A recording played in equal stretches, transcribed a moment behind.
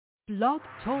Blog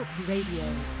Talk Radio.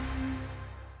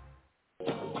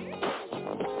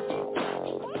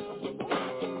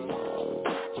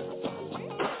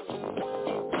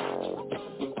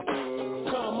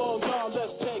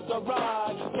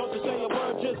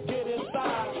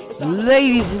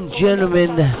 Ladies and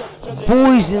gentlemen,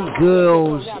 boys and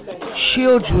girls,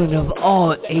 children of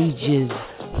all ages,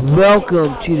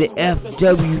 welcome to the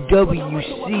FWWC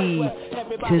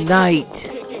tonight.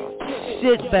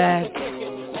 Sit back,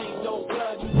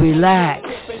 relax,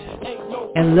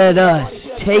 and let us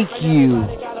take you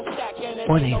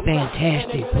on a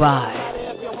fantastic ride.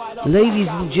 Ladies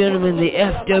and gentlemen, the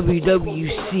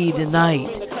FWWC tonight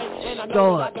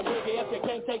starts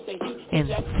in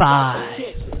 5,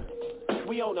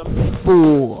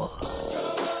 4,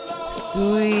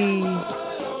 3,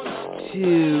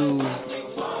 2,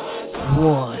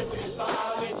 1.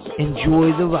 Enjoy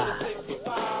the ride.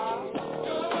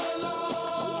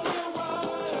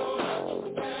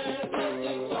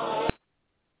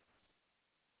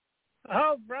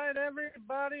 All right,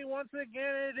 everybody. Once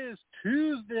again, it is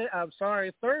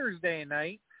Thursday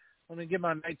night. Let me get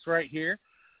my nights right here.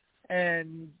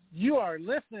 And you are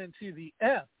listening to the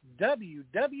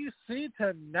FWWC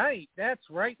tonight. That's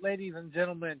right, ladies and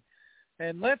gentlemen.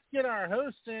 And let's get our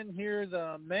host in here,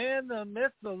 the man, the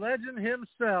myth, the legend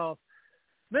himself,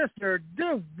 Mr.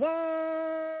 Devon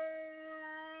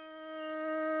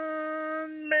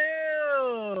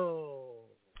Mills.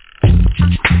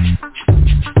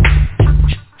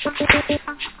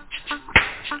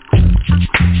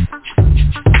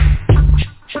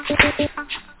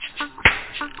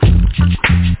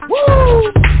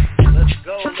 Woo! Let's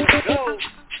go.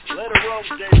 Let it roll,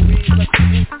 JB. Let the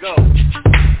beat go.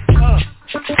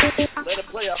 Let it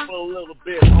play out for a little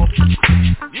bit, homie.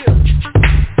 Yeah.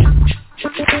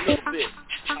 Just a little bit.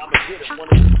 I'ma get it one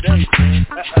of these days, man.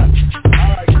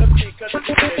 Alright, cut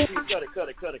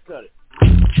it, JB. Cut it.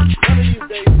 One of these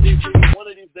days, JB. One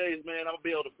of these days, man, I'll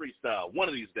be able to freestyle. One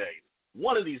of these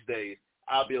days,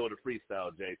 I'll be able to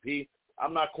freestyle, JP.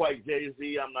 I'm not quite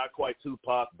Jay-Z. I'm not quite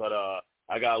Tupac, but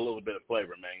I got a little bit of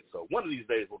flavor, man. So one of these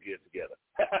days we'll get it together.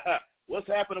 What's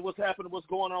happening? What's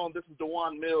going on? This is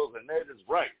Devon Mills, and that is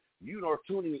right. You are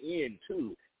tuning in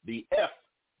to the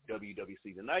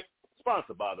FWWC tonight,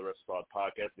 sponsored by the Wrestle Talk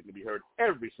Podcast. It can be heard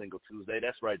every single Tuesday.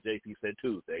 That's right, JP said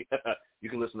Tuesday. You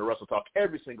can listen to Wrestle Talk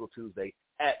every single Tuesday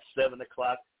at 7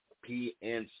 o'clock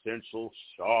p.m. Central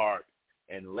Sharp.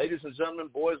 And ladies and gentlemen,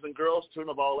 boys and girls,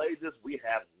 children of all ages, we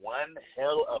have one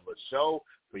hell of a show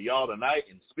for y'all tonight.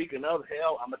 And speaking of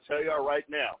hell, I'm going to tell y'all right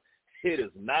now, it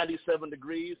is 97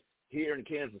 degrees here in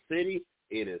Kansas City.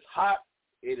 It is hot.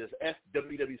 It is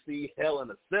FWWC Hell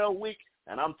in a Cell week.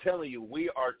 And I'm telling you, we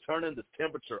are turning the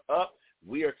temperature up.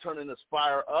 We are turning this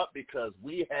fire up because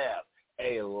we have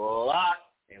a lot.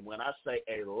 And when I say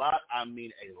a lot, I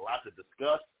mean a lot to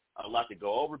discuss, a lot to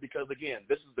go over. Because, again,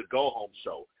 this is the go-home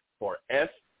show for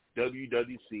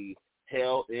FWWC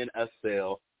Hell in a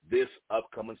Cell this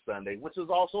upcoming Sunday, which is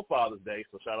also Father's Day.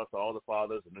 So shout out to all the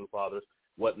fathers, the new fathers,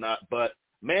 whatnot. But,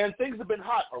 man, things have been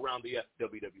hot around the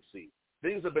FWWC.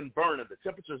 Things have been burning. The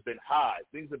temperature's been high.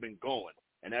 Things have been going.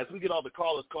 And as we get all the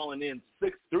callers calling in,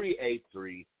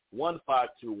 6383-1521,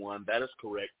 that is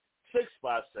correct,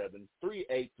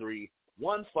 657-383-1521.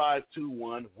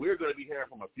 We're going to be hearing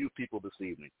from a few people this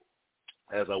evening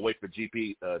as I wait for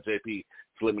JP to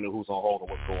let me know who's on hold and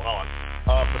what's going on.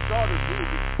 For starters,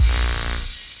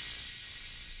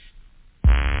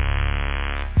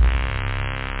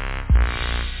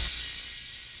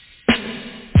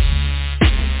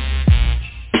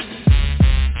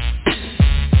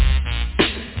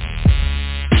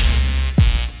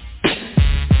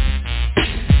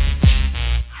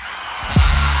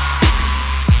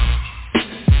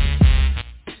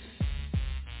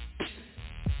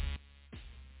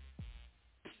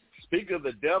 speak of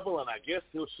the devil, and I guess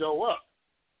he'll show up.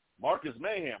 Marcus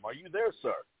Mayhem, are you there,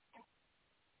 sir?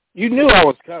 You knew I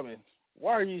was coming.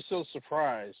 Why are you so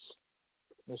surprised,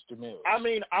 Mr. Mills? I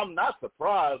mean, I'm not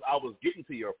surprised. I was getting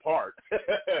to your part.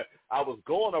 I was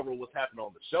going over what's happening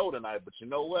on the show tonight, but you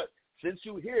know what? Since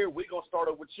you're here, we're going to start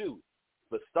it with you.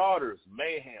 For starters,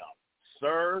 Mayhem,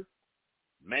 sir,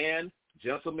 man,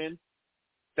 gentlemen,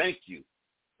 thank you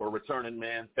for returning,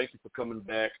 man. Thank you for coming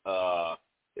back.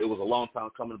 It was a long time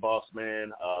coming, boss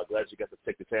man. Glad you got to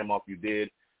take the time off you did.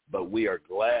 But we are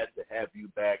glad to have you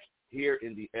back here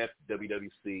in the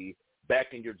FWWC,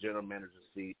 back in your general manager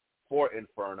seat for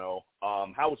Inferno.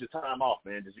 How was your time off,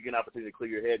 man? Did you get an opportunity to clear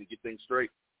your head and get things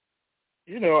straight?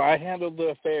 You know, I handled the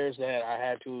affairs that I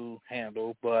had to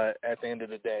handle, but at the end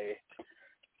of the day,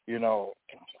 you know,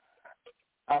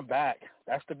 I'm back.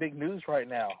 That's the big news right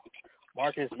now.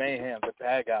 Marcus Mayhem, the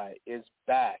bad guy, is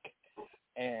back.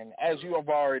 And as you have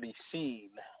already seen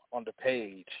on the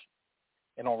page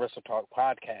and on Wrestle Talk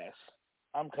Podcast,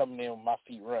 I'm coming in with my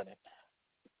feet running.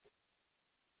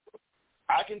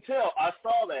 I can tell. I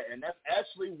saw that, and that's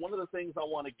actually one of the things I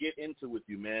want to get into with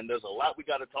you, man. There's a lot we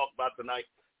got to talk about tonight.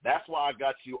 That's why I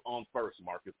got you on first,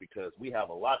 Marcus, because we have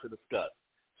a lot to discuss.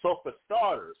 So for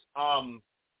starters,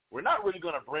 we're not really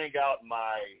going to bring out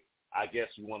my, I guess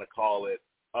you want to call it,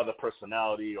 other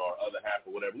personality or other half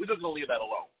or whatever. We're just going to leave that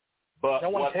alone.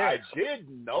 But what I did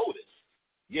notice,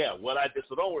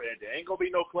 so don't worry, there ain't going to be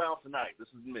no clowns tonight. This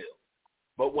is Mill.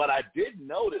 But what I did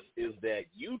notice is that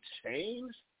you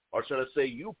changed, or should I say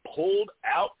you pulled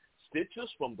out Stitches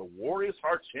from the Warriors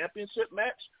Heart Championship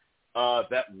match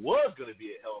that was going to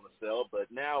be at Hell in a Cell, but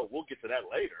now we'll get to that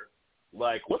later.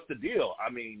 Like, what's the deal? I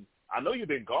mean, I know you've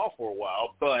been gone for a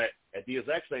while, but at the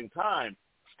exact same time,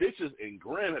 Stitches and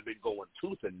Grimm have been going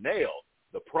tooth and nail.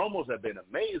 The promos have been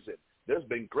amazing. There's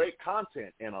been great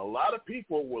content, and a lot of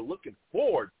people were looking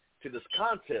forward to this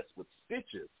contest with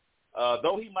Stitches.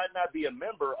 Though he might not be a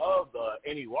member of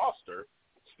any roster,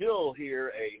 still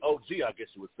here a OG, I guess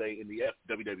you would say, in the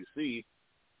WWC.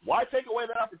 Why take away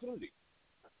that opportunity?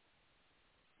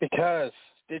 Because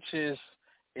Stitches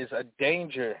is a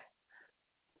danger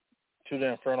to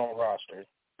the Inferno roster.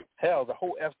 Hell, the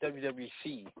whole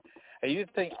FWWC. And you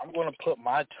think I'm going to put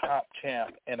my top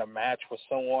champ in a match with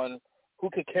someone who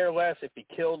could care less if he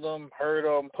killed him, hurt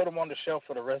him, put him on the shelf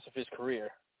for the rest of his career?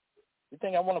 You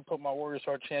think I want to put my Warriors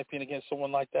Heart champion against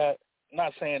someone like that? I'm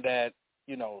not saying that,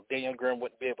 Daniel Grimm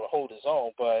wouldn't be able to hold his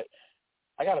own, but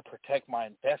I got to protect my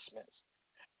investments.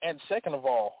 And second of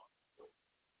all,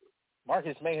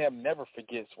 Marcus Mayhem never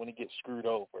forgets when he gets screwed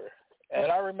over.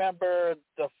 And I remember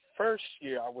the first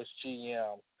year I was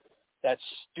GM, that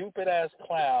stupid-ass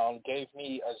clown gave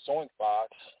me a Zoink box,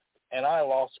 and I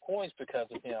lost coins because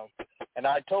of him. And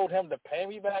I told him to pay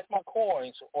me back my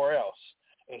coins or else,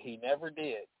 and he never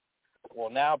did. Well,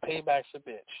 now payback's a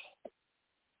bitch.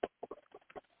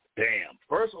 Damn.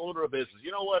 First order of business.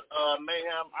 You know what,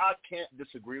 Mayhem, I can't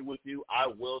disagree with you. I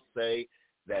will say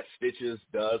that Stitches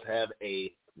does have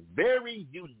a very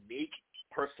unique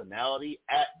personality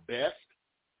at best.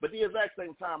 But at the exact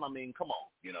same time, I mean, come on,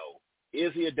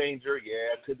 is he a danger?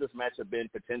 Yeah. Could this match have been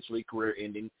potentially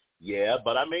career-ending? Yeah.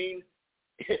 But, I mean,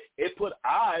 it put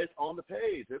eyes on the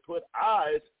page. It put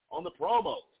eyes on the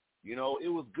promos. It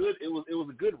was good. It was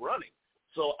a good running.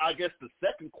 So I guess the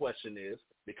second question is,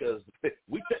 because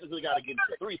we technically got to get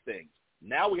into three things.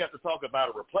 Now we have to talk about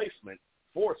a replacement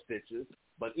for Stitches.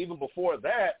 But even before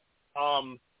that,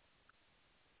 Hardcore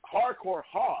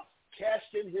Hoss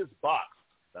cashed in his box.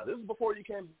 Now, this is before you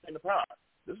came into power.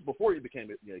 This is before you came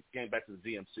back to the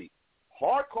GMC.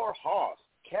 Hardcore Hoss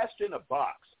cashed in a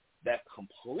box that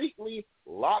completely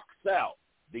locks out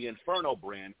the Inferno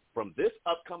brand from this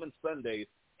upcoming Sunday's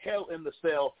Hell in the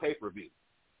Cell pay-per-view.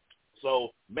 So,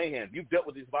 Mayhem, you've dealt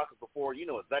with these boxes before. You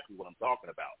know exactly what I'm talking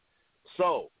about.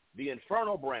 So, the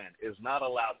Inferno brand is not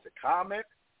allowed to comment.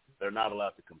 They're not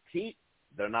allowed to compete.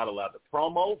 They're not allowed to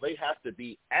promo. They have to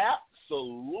be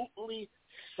absolutely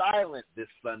silent this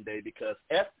Sunday because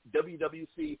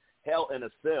FWWC Hell in a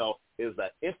Cell is an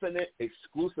infinite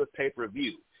exclusive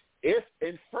pay-per-view. If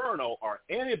Inferno or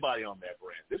anybody on that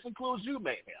brand, this includes you,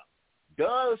 Mayhem,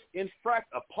 does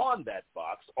infract upon that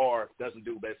box or doesn't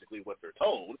do basically what they're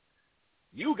told,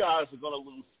 you guys are going to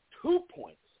lose 2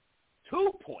 points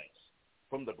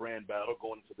from the brand battle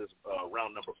going into this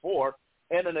round number 4.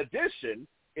 And in addition,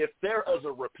 if there is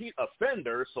a repeat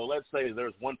offender, so let's say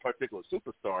there's one particular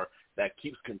superstar that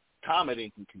keeps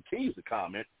commenting and continues to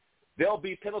comment, there'll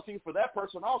be penalties for that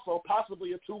person also,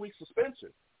 possibly a 2-week suspension.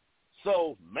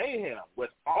 So, Mayhem,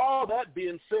 with all that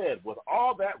being said, with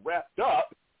all that wrapped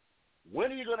up, when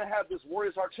are you going to have this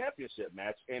Warriors Heart Championship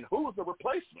match, and who's the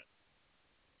replacement?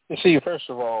 You see, first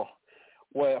of all,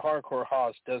 what Hardcore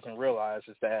Hoss doesn't realize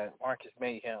is that Marcus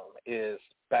Mayhem is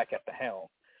back at the helm.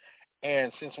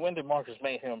 And since when did Marcus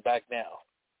Mayhem back down?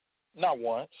 Not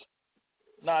once.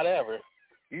 Not ever.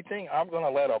 You think I'm going to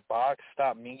let a box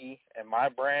stop me and my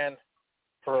brand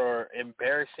for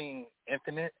embarrassing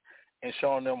Infinite and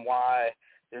showing them why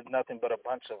there's nothing but a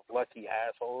bunch of lucky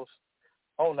assholes?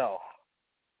 Oh, no.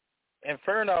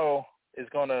 Inferno is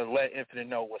going to let Infinite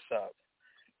know what's up.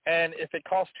 And if it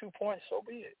costs 2 points, so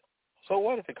be it. So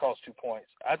what if it costs 2 points?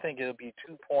 I think it'll be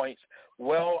 2 points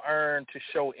well-earned to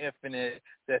show Infinite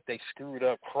that they screwed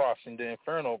up crossing the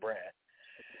Inferno brand.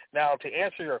 Now, to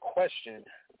answer your question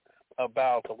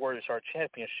about the Warriors Heart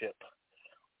Championship,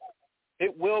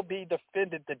 it will be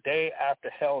defended the day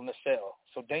after Hell in the Cell.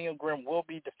 So Daniel Grimm will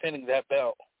be defending that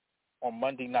belt on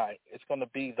Monday night. It's going to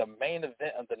be the main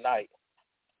event of the night.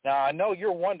 Now, I know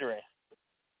you're wondering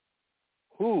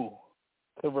who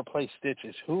could replace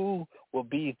Stitches. Who will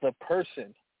be the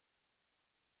person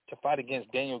to fight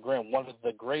against Daniel Grimm, one of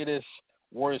the greatest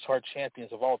Warriors Heart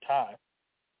champions of all time?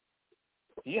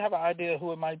 Do you have an idea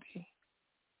who it might be?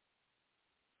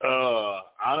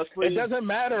 Honestly, it doesn't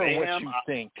matter what you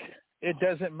think. It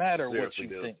doesn't matter what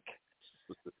you think.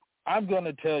 I'm going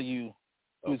to tell you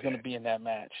who's going to be in that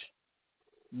match.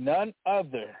 None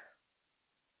other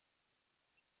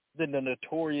than the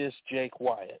notorious Jake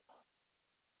Wyatt.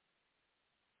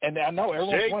 And I know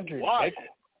everyone's wondering,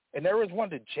 everyone's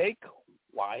wondering, Jake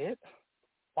Wyatt?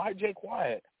 Why Jake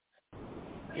Wyatt?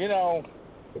 You know,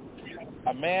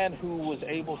 a man who was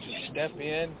able to step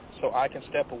in so I can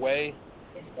step away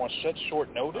on such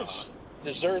short notice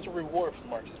deserves a reward from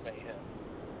Marcus Mayhem.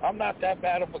 I'm not that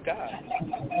bad of a guy.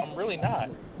 I'm really not.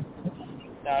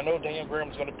 Now, I know Daniel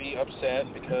Grimm's going to be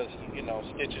upset because, you know,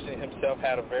 Stitches and himself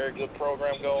had a very good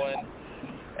program going,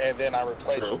 and then I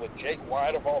replaced it with Jake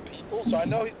Wyatt of all people, so I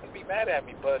know he's going to be mad at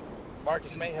me, but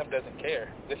Marcus Mayhem doesn't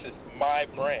care. This is my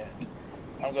brand.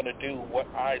 I'm going to do what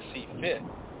I see fit.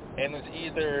 And it's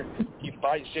either he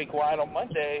fights Jake Wyatt on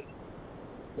Monday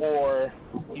or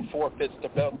he forfeits the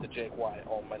belt to Jake Wyatt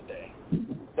on Monday.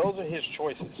 Those are his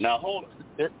choices. Now, hold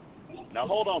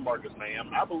on, Marcus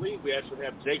Mayhem. I believe we actually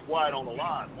have Jake Wyatt on the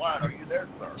line. Wyatt, are you there,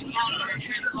 sir?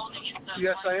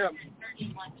 Yes, I am.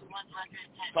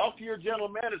 Talk to your general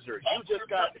manager.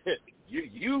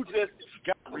 You just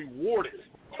got rewarded,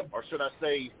 or should I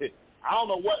say, I don't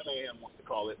know what Mayhem wants to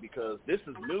call it because this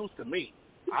is news to me.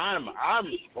 I'm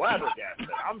flabbergasted.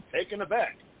 I'm taken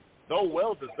aback. Though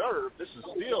well deserved, this is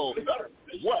still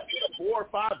 4 or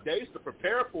 5 days to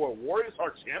prepare for a Warriors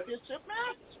Heart Championship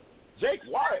match? Jake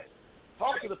Wyatt,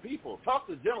 talk to the people. Talk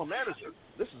to the general manager.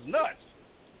 This is nuts.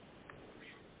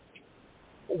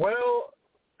 Well,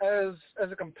 as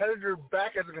a competitor,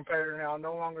 back as a competitor now,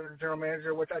 no longer the general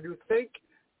manager, which I do think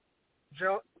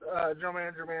general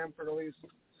manager man for the least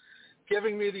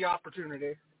giving me the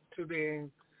opportunity to being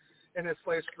in his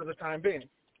place for the time being.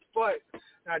 But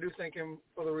I do thank him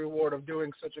for the reward of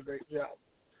doing such a great job.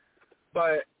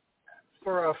 But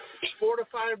for a 4 to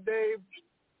 5 day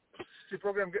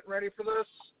program getting ready for this,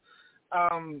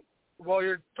 while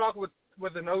you're talking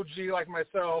with an OG like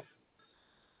myself,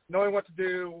 knowing what to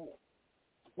do,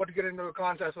 what to get into a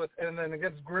contest with, and then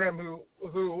against Grimm,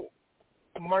 who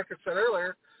Marcus said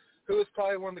earlier, who is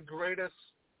probably one of the greatest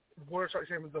Warriors Heart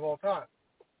champions of all time.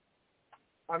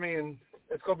 I mean,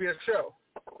 it's going to be a show.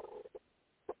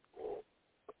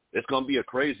 It's going to be a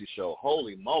crazy show.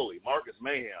 Holy moly, Marcus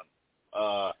Mayhem.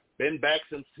 Been back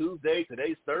since Tuesday.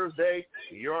 Today's Thursday.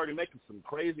 You're already making some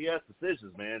crazy-ass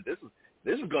decisions, man. This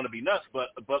is going to be nuts. But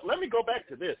let me go back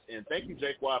to this, and thank you,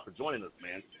 Jake Wyatt, for joining us,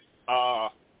 man.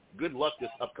 Good luck this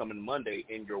upcoming Monday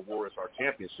in your Warriors Heart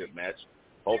Championship match.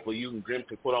 Hopefully you and Grimm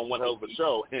can put on one hell of a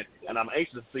show, and I'm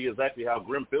anxious to see exactly how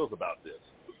Grimm feels about this.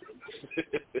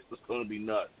 This is going to be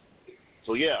nuts.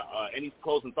 So, yeah, any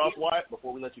closing thoughts, Wyatt,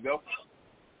 before we let you go?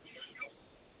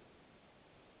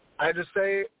 I just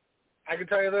say, I can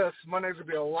tell you this, Mondays will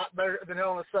be a lot better than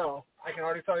Hell in a Cell. I can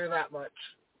already tell you that much.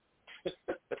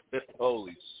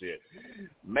 Holy shit.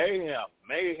 Mayhem,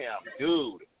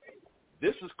 dude.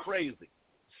 This is crazy.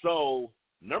 So,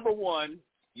 number one,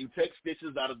 you take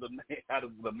Stitches out of the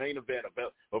main event.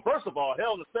 Well, first of all,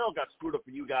 Hell in a Cell got screwed up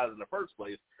for you guys in the first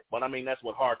place, but I mean, that's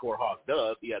what Hardcore Hawk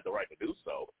does. He had the right to do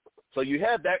so. So you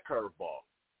had that curveball.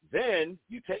 Then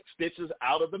you take Stitches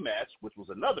out of the match, which was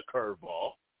another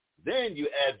curveball. Then you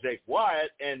add Jake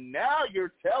Wyatt, and now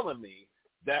you're telling me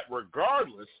that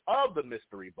regardless of the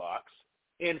mystery box,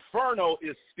 Inferno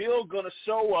is still going to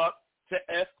show up to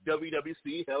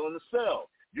FWWC Hell in a Cell.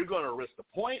 You're going to risk the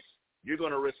points. You're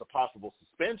going to risk a possible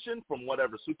suspension from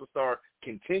whatever superstar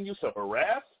continues to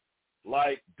harass.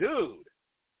 Like, dude,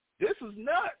 this is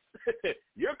nuts.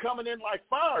 You're coming in like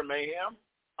fire, Mayhem.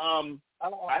 I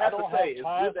have to say, it's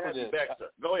good to have you back, sir.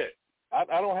 Go ahead.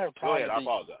 I don't have time to be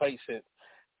complacent.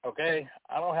 Okay?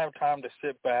 I don't have time to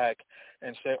sit back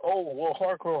and say, oh, well,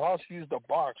 Hardcore House used the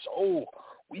box. Oh,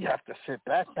 we have to sit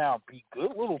back now and be good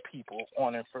little people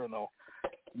on Inferno.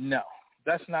 No,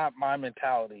 that's not my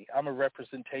mentality. I'm a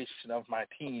representation of my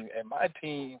team, and my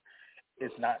team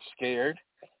is not scared.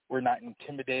 We're not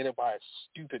intimidated by a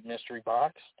stupid mystery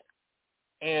box.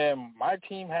 And my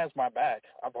team has my back.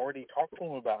 I've already talked to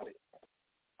them about it.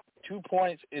 2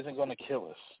 points isn't going to kill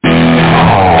us.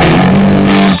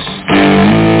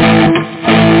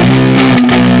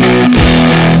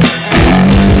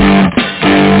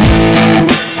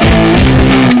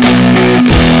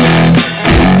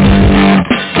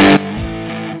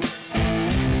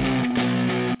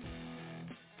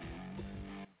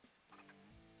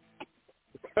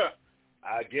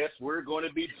 I guess we're going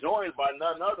to be joined by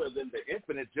none other than the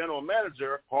infinite general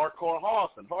manager, Hardcore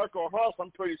Hoss. And Hardcore Hoss,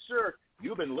 I'm pretty sure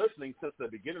you've been listening since the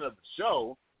beginning of the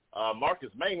show.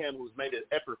 Marcus Mayhem, who's made an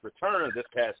effort return this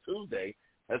past Tuesday,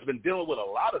 has been dealing with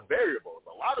a lot of variables,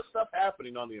 a lot of stuff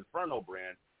happening on the Inferno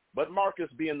brand. But Marcus,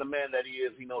 being the man that he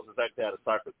is, he knows exactly how to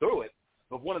cipher through it.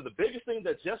 But one of the biggest things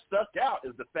that just stuck out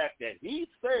is the fact that he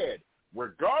said,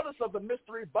 regardless of the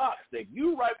mystery box that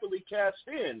you rightfully cashed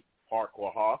in,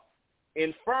 Hardcore Hoss,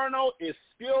 Inferno is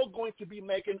still going to be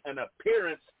making an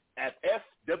appearance at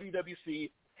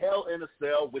FWWC Hell in a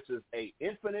Cell, which is a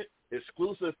Infinite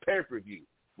exclusive pay-per-view.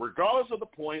 Regardless of the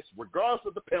points, regardless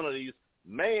of the penalties,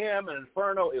 Mayhem and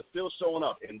Inferno is still showing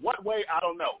up. In what way, I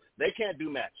don't know. They can't do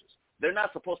matches. They're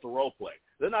not supposed to role play.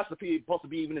 They're not supposed to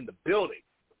be even in the building.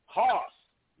 Hoss,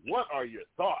 what are your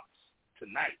thoughts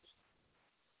tonight?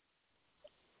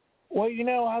 Well,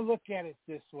 I look at it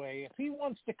this way. If he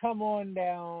wants to come on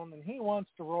down and he wants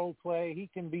to role play, he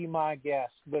can be my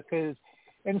guest, because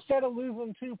instead of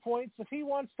losing 2 points, if he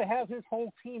wants to have his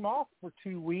whole team off for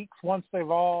 2 weeks once they've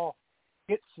all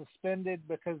get suspended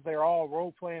because they're all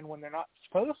role playing when they're not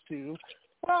supposed to,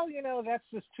 well, that's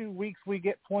just 2 weeks we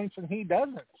get points and he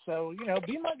doesn't. So,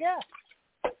 be my guest.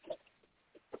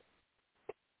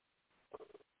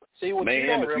 See, what Mayhem, you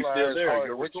don't if you're realize, still there,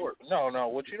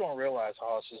 Hoss, what you don't realize,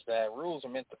 Hoss, is that rules are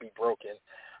meant to be broken.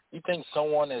 You think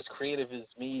someone as creative as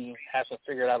me hasn't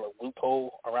figured out a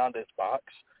loophole around this box?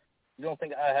 You don't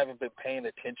think I haven't been paying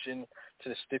attention to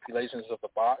the stipulations of the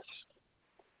box?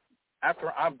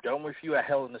 After I'm done with you at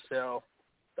Hell in a Cell,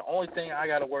 the only thing I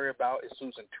got to worry about is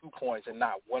losing 2 points, and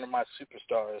not one of my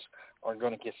superstars are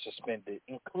going to get suspended,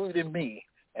 including me.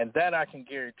 And that I can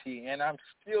guarantee, and I'm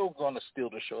still going to steal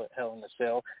the show at Hell in a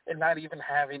Cell and not even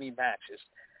have any matches.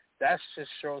 That just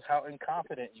shows how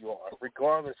incompetent you are,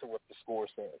 regardless of what the score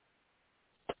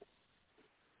says.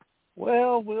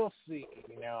 Well, we'll see.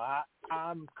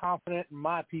 I'm confident in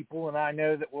my people, and I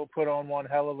know that we'll put on one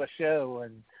hell of a show.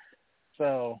 And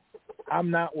so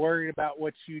I'm not worried about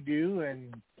what you do.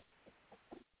 And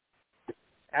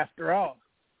after all,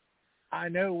 I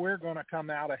know we're going to come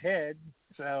out ahead,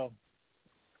 so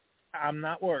I'm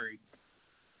not worried.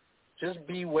 Just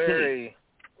be wary.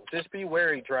 Just be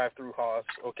wary, drive-through Hoss,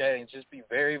 okay? Just be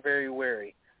very, very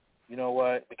wary. You know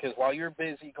what? Because while you're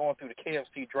busy going through the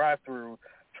KFC drive-through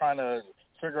trying to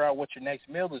figure out what your next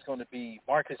meal is going to be,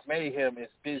 Marcus Mayhem is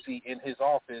busy in his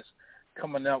office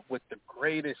coming up with the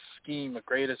greatest scheme, the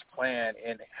greatest plan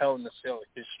in Hell in a Cell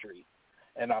history.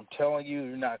 And I'm telling you,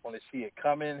 you're not going to see it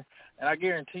coming. And I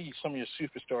guarantee you some of your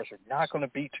superstars are not going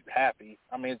to be too happy.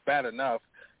 I mean, it's bad enough,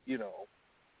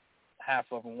 half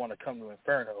of them want to come to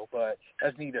Inferno, but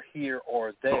that's neither here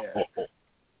or there.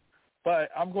 But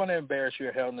I'm going to embarrass you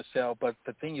at Hell in a Cell, but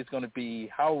the thing is going to be,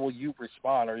 how will you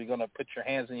respond? Are you going to put your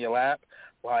hands in your lap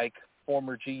like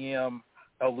former GM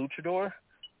El Luchador?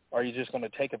 Are you just going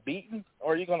to take a beating,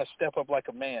 or are you going to step up like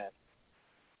a man?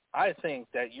 I think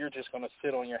that you're just going to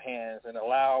sit on your hands and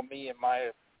allow me and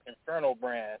my Inferno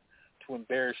brand to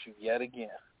embarrass you yet again.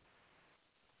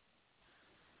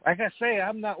 Like I say,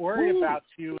 I'm not worried about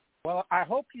you. Well, I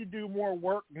hope you do more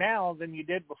work now than you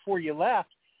did before you left,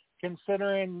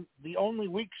 considering the only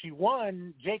weeks you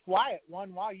won, Jake Wyatt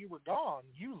won while you were gone.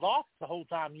 You lost the whole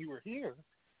time you were here.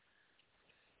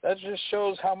 That just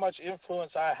shows how much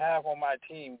influence I have on my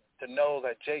team, to know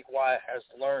that Jake Wyatt has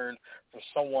learned from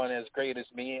someone as great as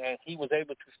me, and he was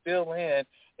able to fill in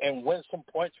and win some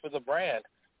points for the brand.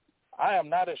 I am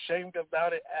not ashamed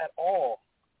about it at all.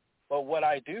 But what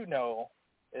I do know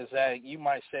is that you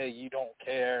might say you don't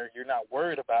care, you're not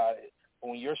worried about it.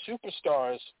 But when your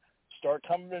superstars start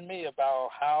coming to me about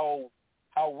how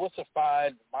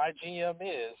wussified my GM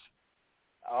is,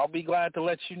 I'll be glad to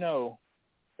let you know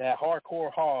that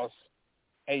Hardcore Hoss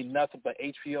ain't nothing but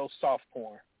HBO soft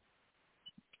porn.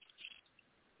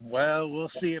 Well,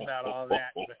 we'll see about all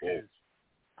that, because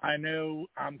I know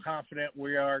I'm confident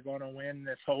we are going to win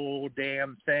this whole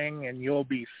damn thing, and you'll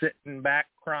be sitting back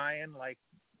crying like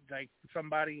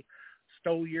somebody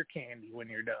stole your candy when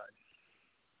you're done.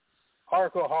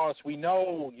 Hardcore Hoss, we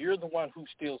know you're the one who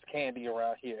steals candy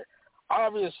around here.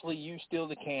 Obviously, you steal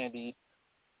the candy.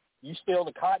 You steal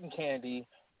the cotton candy.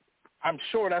 I'm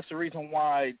sure that's the reason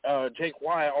why Jake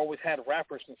Wyatt always had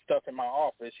rappers and stuff in my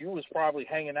office. You was probably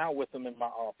hanging out with them in my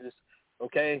office,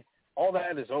 okay? All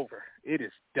that is over. It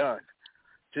is done.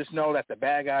 Just know that the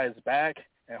bad guy is back,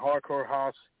 and Hardcore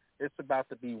Hoss, it's about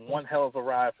to be one hell of a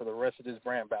ride for the rest of this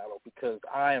brand battle, because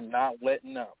I am not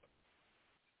letting up.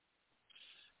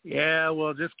 Yeah,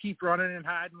 well, just keep running and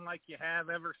hiding like you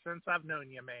have ever since I've known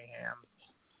you, Mayhem.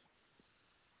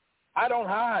 I don't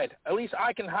hide. At least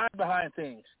I can hide behind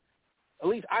things. At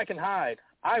least I can hide.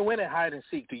 I win at hide and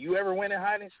seek. Do you ever win at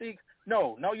hide and seek?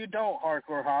 No, you don't,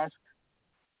 Hardcore Haas.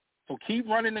 So keep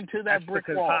running into that brick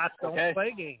wall. Haas okay? don't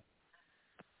play games.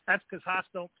 That's because Haas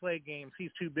don't play games.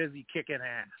 He's too busy kicking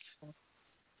ass.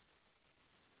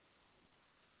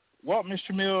 Well,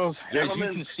 Mr. Mills, as you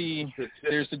can see,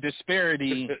 there's a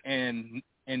disparity in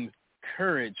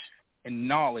courage and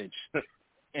knowledge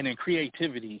and in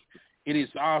creativity. It is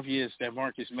obvious that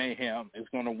Marcus Mayhem is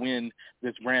going to win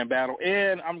this brand battle,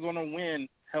 and I'm going to win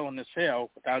Hell in a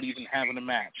Cell without even having a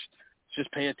match.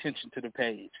 Just pay attention to the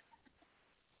page.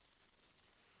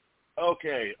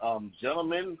 Okay,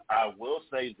 gentlemen, I will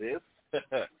say this.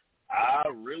 I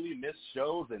really miss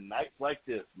shows and nights like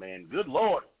this, man. Good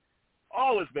Lord.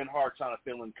 Always been hard trying to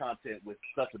fill in content with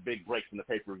such a big break from the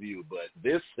pay-per-view, but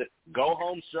this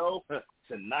go-home show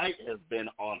tonight has been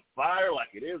on fire like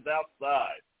it is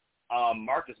outside.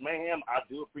 Marcus Mayhem, I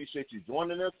do appreciate you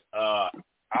joining us.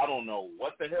 I don't know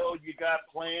what the hell you got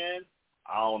planned.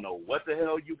 I don't know what the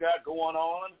hell you got going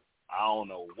on. I don't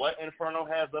know what Inferno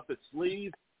has up its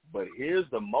sleeve, but here's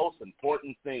the most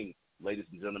important thing, ladies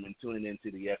and gentlemen, tuning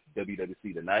into the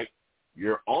FWWC tonight.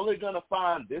 You're only going to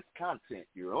find this content.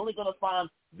 You're only going to find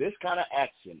this kind of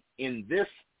action in this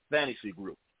fantasy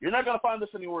group. You're not going to find this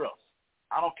anywhere else.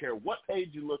 I don't care what page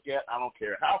you look at. I don't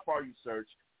care how far you search.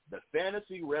 The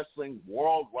Fantasy Wrestling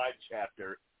Worldwide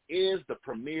Chapter is the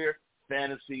premier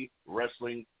fantasy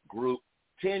wrestling group.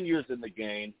 10 years in the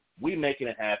game. We making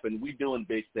it happen. We doing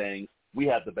big things. We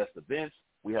have the best events.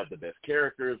 We have the best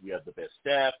characters. We have the best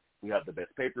staff. We have the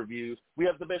best pay-per-views. We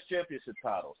have the best championship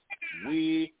titles.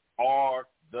 We are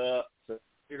the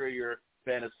superior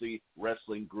fantasy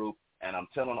wrestling group, and I'm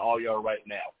telling all y'all right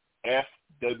now,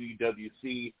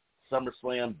 FWWC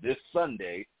SummerSlam this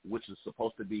Sunday, which is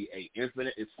supposed to be a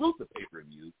Infinite exclusive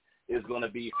pay-per-view, is going to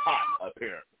be hot,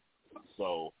 apparently.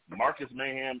 So, Marcus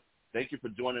Mayhem, thank you for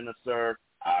joining us, sir.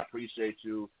 I appreciate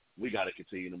you. We got to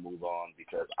continue to move on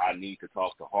because I need to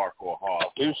talk to Hardcore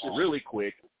Hall really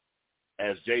quick.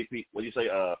 As JP, what do you say?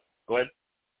 Go ahead.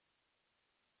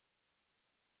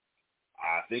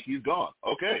 I think he's gone.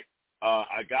 Okay.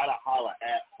 I got to holler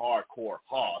at Hardcore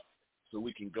Hoss so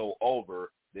we can go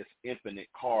over this Infinite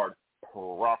card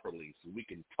properly so we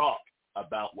can talk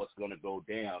about what's going to go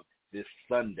down this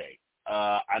Sunday.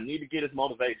 I need to get his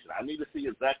motivation. I need to see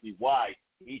exactly why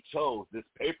he chose this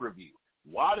pay-per-view.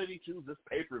 Why did he choose this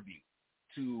pay-per-view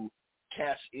to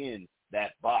cash in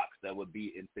that box that would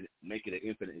be infinite, make it an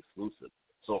Infinite exclusive?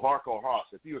 So, Hardcore Hoss,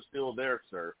 if you are still there,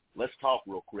 sir, let's talk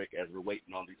real quick as we're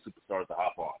waiting on these superstars to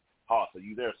hop on. Hoss, are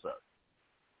you there, sir?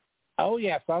 Oh,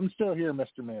 yes, I'm still here,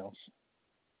 Mr. Mills.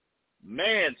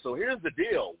 Man, so here's the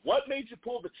deal. What made you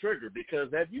pull the trigger? Because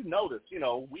have you noticed, you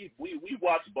know, we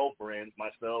watch both brands,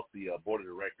 myself, the board of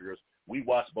directors, we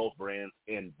watch both brands,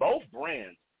 and both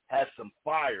brands have some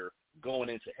fire going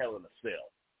into Hell in a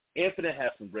Cell. Infinite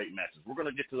has some great matches. We're going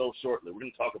to get to those shortly. We're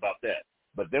going to talk about that.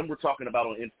 But then we're talking about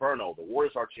on Inferno, the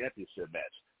Warriors Heart Championship match,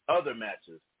 other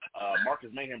matches,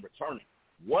 Marcus Mayhem returning.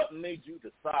 What made you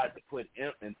decide to put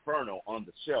Inferno on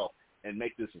the shelf and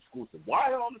make this exclusive? Why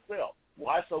Hell in a Cell?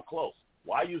 Why so close?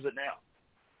 Why use it now?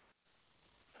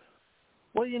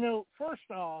 Well, you know, first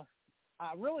off,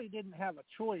 I really didn't have a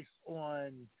choice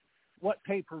on what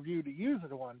pay-per-view to use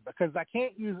it on because I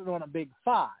can't use it on a Big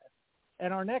Five.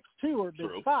 And our next two are Big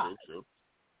Five. True.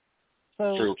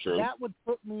 So that would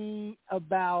put me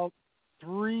about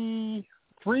three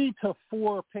to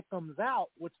four pick'ems out,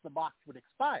 which the box would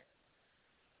expire.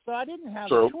 So I didn't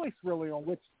have a choice really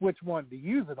on which one to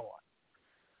use it on.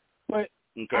 But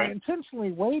I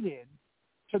intentionally waited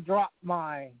to drop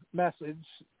my message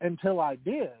until I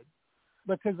did,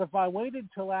 because if I waited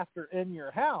till after In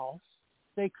Your House,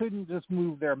 they couldn't just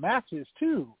move their matches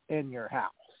to In Your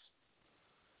House.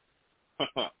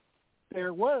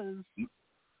 There was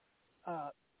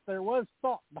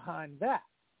thought behind that.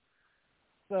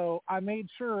 So I made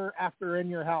sure after In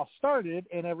Your House started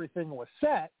and everything was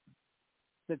set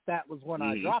that was when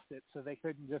I dropped it, so they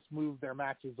couldn't just move their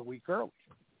matches a week early.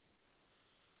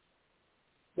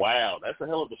 Wow, that's a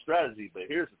hell of a strategy. But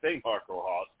here's the thing, Hardcore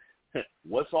Hoss.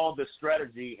 What's all this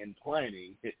strategy and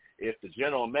planning if the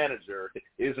general manager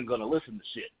isn't going to listen to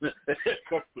shit?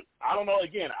 I don't know.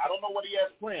 Again, I don't know what he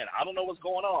has planned. I don't know what's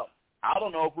going on. I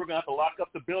don't know if we're going to have to lock up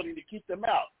the building to keep them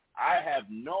out. I have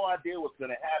no idea what's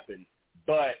going to happen.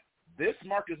 But this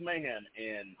Marcus Mayhem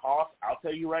and Hoss, I'll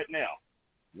tell you right now,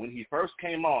 when he first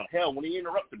came on, hell, when he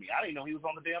interrupted me, I didn't know he was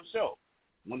on the damn show.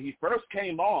 When he first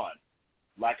came on,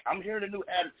 like, I'm hearing a new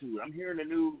attitude. I'm hearing a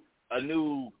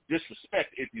new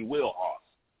disrespect, if you will, Hoss.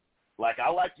 Like, I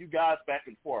like you guys back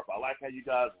and forth. I like how you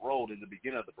guys rolled in the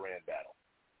beginning of the brand battle.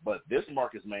 But this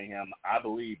Marcus Mayhem, I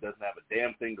believe, doesn't have a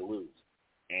damn thing to lose.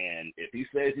 And if he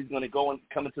says he's going to go and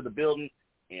come into the building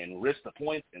and risk the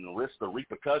points and risk the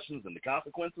repercussions and the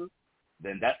consequences,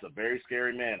 then that's a very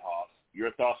scary man, Hoss.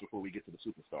 Your thoughts before we get to the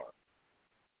superstar?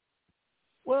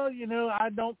 Well,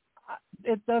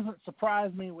 it doesn't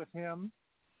surprise me with him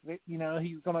that,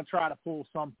 he's going to try to pull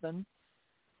something.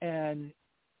 And,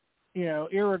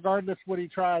 irregardless what he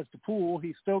tries to pull,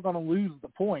 he's still going to lose the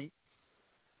point.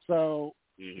 So,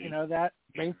 that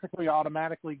basically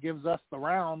automatically gives us the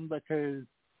round because,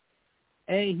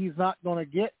 A, he's not going to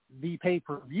get the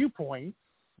pay-per-view points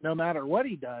no matter what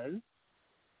he does.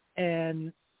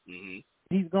 And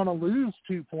he's going to lose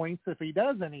 2 points if he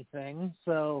does anything.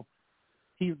 So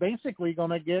he's basically going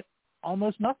to get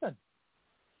almost nothing.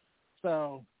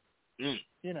 So, to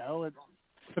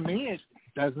me, it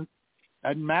doesn't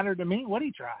matter to me what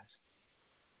he tries.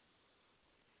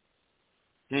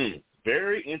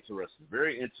 Very interesting,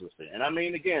 very interesting. And I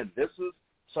mean, again, this is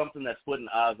something that's putting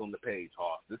eyes on the page,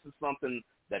 Hoss. This is something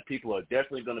that people are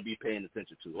definitely going to be paying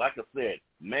attention to. Like I said,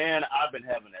 man, I've been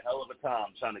having a hell of a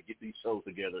time trying to get these shows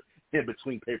together in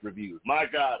between pay-per-views. My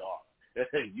God, Hoss.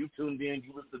 You tuned in,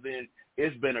 you listened in.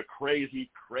 It's been a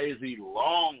crazy, crazy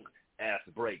long-ass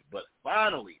break. But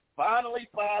finally,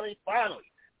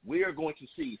 we are going to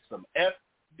see some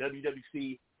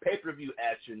FWWC pay-per-view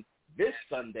action this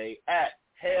Sunday at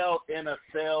Hell in a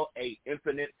Cell, a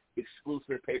Infinite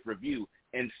exclusive pay-per-view.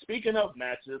 And speaking of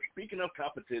matches, speaking of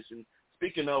competition,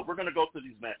 we're going to go through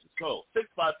these matches. So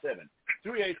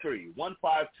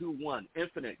 657-383-1521,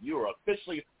 Infinite, you are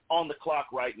officially on the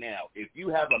clock right now. If you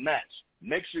have a match,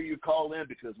 make sure you call in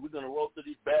because we're going to roll through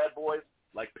these bad boys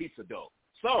like pizza dough.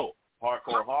 So,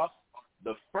 Hardcore Hoss,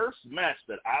 the first match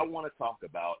that I want to talk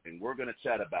about and we're going to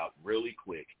chat about really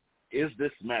quick is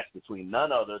this match between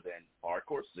none other than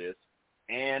Hardcore Sis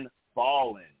and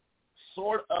Fallen.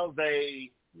 Sort of a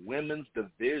women's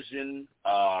division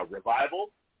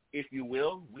revival, if you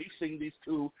will. We've seen these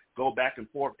two go back and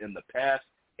forth in the past,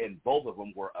 and both of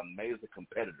them were amazing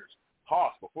competitors.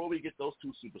 Hoss, before we get those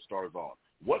two superstars on,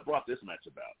 what brought this match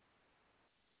about?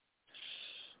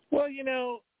 Well,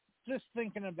 just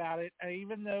thinking about it,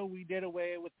 even though we did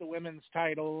away with the women's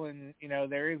title and,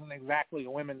 there isn't exactly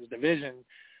a women's division,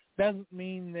 doesn't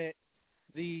mean that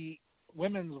the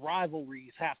women's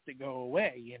rivalries have to go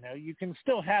away. You can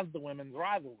still have the women's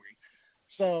rivalry.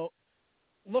 So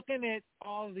looking at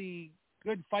all the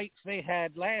good fights they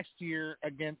had last year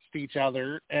against each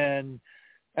other and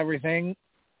everything,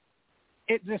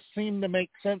 it just seemed to make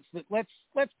sense that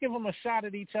let's give them a shot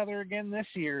at each other again this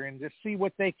year and just see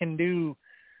what they can do,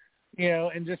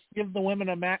 and just give the women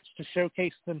a match to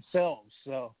showcase themselves.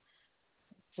 So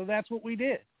that's what we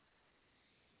did.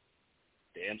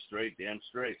 Damn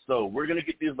straight. So we're going to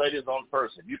get these ladies on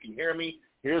first. If you can hear me,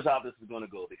 here's how this is going to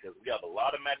go because we have a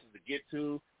lot of matches to get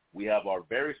to. We have our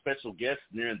very special guests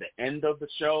nearing the end of the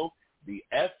show, the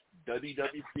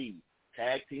FWWC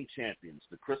Tag Team Champions,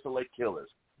 the Crystal Lake Killers,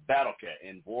 Battlecat,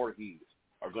 and Voorhees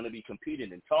are going to be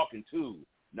competing and talking to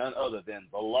none other than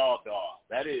the Law Dog.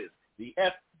 That is the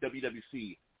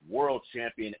FWWC World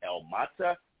Champion El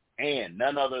Mata and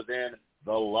none other than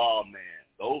the Lawman.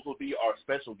 Those will be our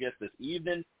special guests this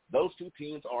evening. Those two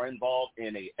teams are involved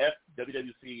in a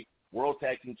FWWC World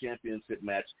Tag Team Championship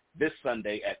match this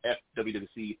Sunday at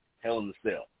FWWC Hell in the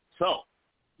Cell. So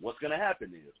what's going to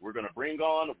happen is we're going to bring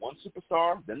on one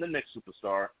superstar, then the next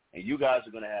superstar, and you guys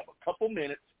are going to have a couple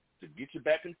minutes to get you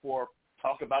back and forth,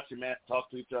 talk about your match,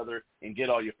 talk to each other, and get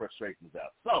all your frustrations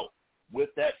out. So with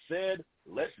that said,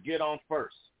 let's get on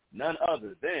first. None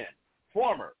other than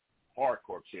former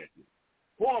Hardcore Champion,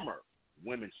 former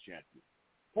Women's Champion,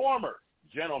 former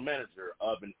General Manager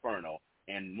of Inferno,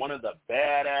 and one of the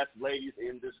badass ladies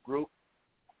in this group.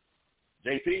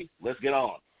 JP, let's get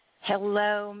on.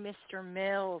 Hello, Mr.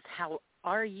 Mills. How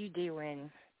are you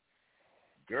doing?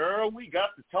 Girl, we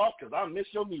got to talk because I miss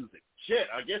your music. Shit,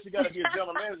 I guess you got to be a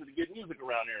general manager to get music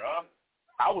around here, huh?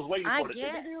 I was waiting for it.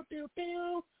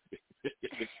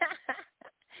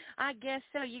 I guess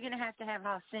so. You're going to have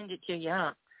I'll send it to you,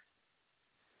 huh?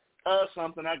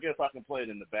 Something. I guess I can play it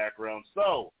in the background.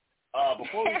 So,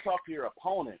 before we talk to your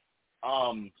opponent,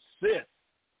 Sis,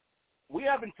 we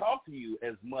haven't talked to you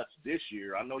as much this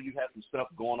year. I know you have some stuff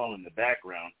going on in the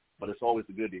background, but it's always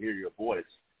good to hear your voice.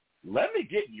 Let me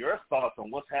get your thoughts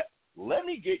on what's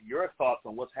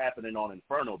happening on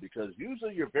Inferno because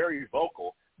usually you're very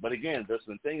vocal, but again, there's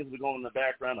some things that are going on in the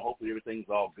background, and hopefully everything's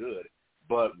all good.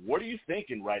 But what are you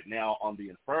thinking right now on the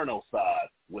Inferno side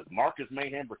with Marcus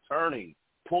Mayhem returning,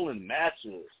 pulling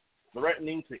matches,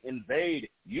 threatening to invade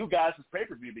you guys'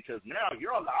 pay-per-view because now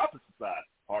you're on the opposite side,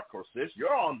 Hardcore Sis.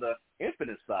 You're on the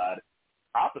Infinite side.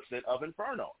 opposite of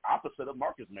Inferno, opposite of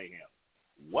Marcus Mayhem.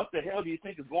 What the hell do you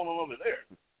think is going on over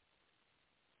there?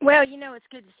 Well, it's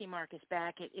good to see Marcus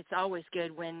back. It's always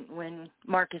good when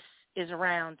Marcus is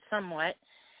around somewhat,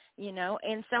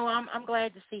 and so I'm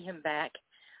glad to see him back.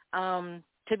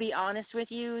 To be honest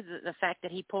with you, the fact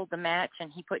that he pulled the match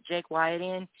and he put Jake Wyatt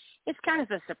in, it's kind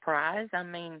of a surprise. I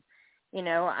mean,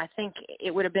 I think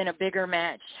it would have been a bigger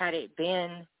match had it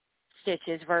been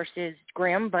Stitches versus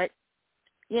Grimm, but,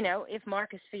 if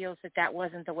Marcus feels that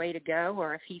wasn't the way to go,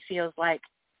 or if he feels like,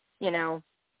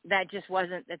 that just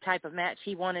wasn't the type of match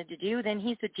he wanted to do, then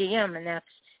he's the GM, and that's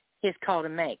his call to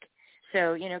make.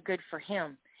 So, good for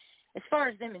him. As far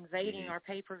as them invading our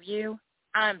pay-per-view,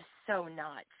 I'm so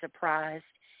not surprised.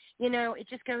 It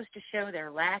just goes to show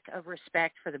their lack of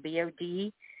respect for the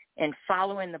BOD and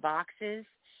following the boxes.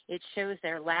 It shows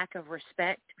their lack of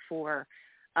respect for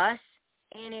us,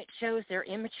 and it shows their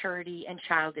immaturity and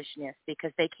childishness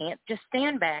because they can't just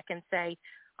stand back and say,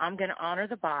 I'm going to honor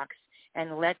the box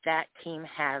and let that team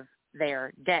have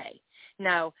their day.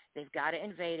 No, they've got to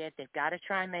invade it. They've got to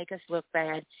try and make us look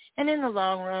bad. And in the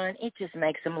long run, it just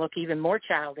makes them look even more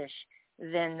childish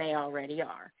than they already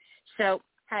are. So,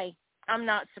 hey, I'm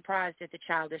not surprised at the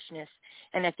childishness.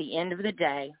 And at the end of the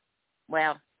day,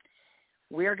 well,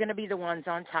 we're going to be the ones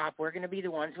on top. We're going to be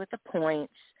the ones with the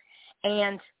points.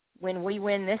 And when we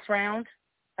win this round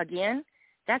again,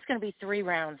 that's going to be 3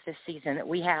 rounds this season that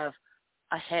we have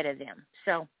ahead of them.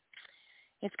 So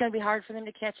it's going to be hard for them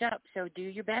to catch up. So do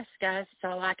your best, guys.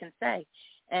 That's all I can say.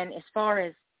 And as far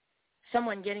as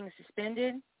someone getting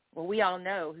suspended, well, we all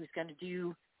know who's going to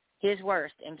do his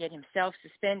worst and get himself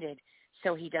suspended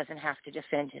so he doesn't have to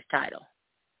defend his title.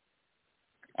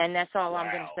 And that's all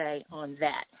I'm going to say on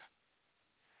that.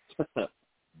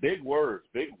 Big words,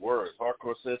 big words.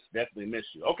 Hardcore Sis, definitely miss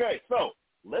you. Okay, so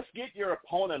let's get your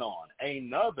opponent on.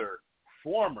 Another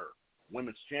former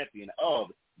women's champion of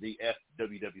the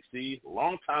FWWC,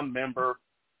 longtime member,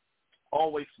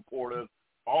 always supportive,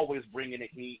 always bringing the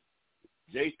heat.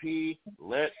 JP,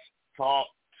 let's talk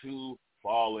to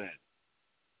Fallon.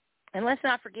 And let's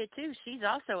not forget, too, she's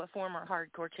also a former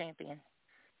hardcore champion.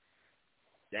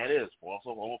 That is.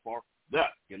 Also former,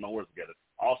 get my words together.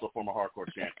 Also former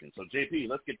hardcore champion. So, JP,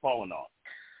 let's get Fallon on.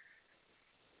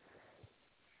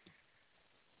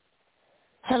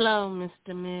 Hello,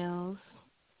 Mr. Mills.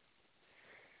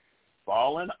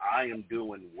 Fallon, I am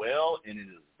doing well, and it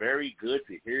is very good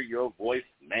to hear your voice,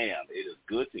 ma'am. It is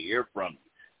good to hear from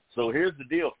you. So here's the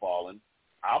deal, Fallon.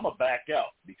 I'm going to back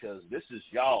out because this is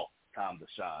y'all time to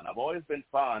shine. I've always been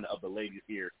fond of the ladies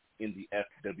here in the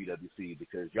FWWC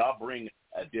because y'all bring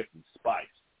a different spice.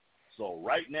 So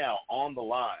right now on the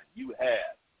line, you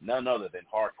have none other than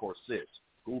Hardcore Sis,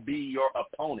 who will be your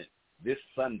opponent this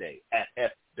Sunday at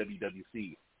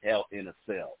FWWC Hell in a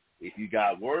Cell. If you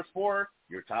got words for her,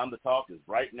 your time to talk is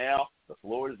right now. The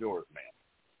floor is yours, ma'am.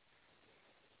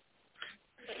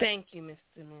 Thank you,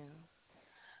 Mr. Mills.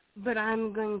 But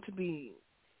I'm going to be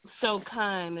so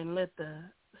kind and let the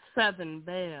Southern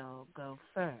Belle go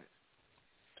first.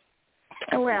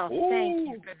 Well, thank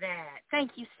you for that.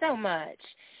 Thank you so much.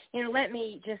 Let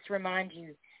me just remind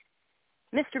you,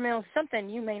 Mr. Mills, something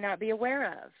you may not be aware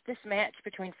of. This match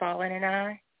between Fallon and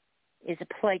I is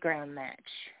a playground match.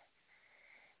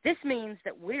 This means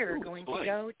that we're going to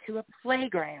go to a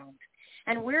playground,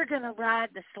 and we're going to ride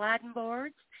the sliding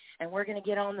boards, and we're going to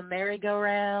get on the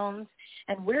merry-go-rounds,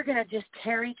 and we're going to just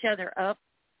tear each other up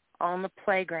on the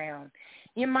playground.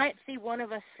 You might see one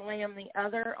of us slam the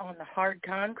other on the hard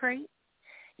concrete.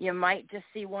 You might just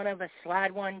see one of us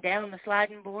slide one down the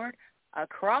sliding board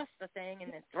across the thing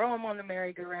and then throw them on the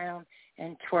merry-go-round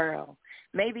and twirl.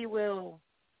 Maybe we'll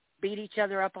beat each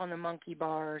other up on the monkey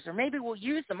bars, or maybe we'll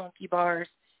use the monkey bars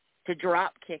to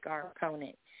drop kick our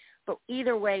opponent. But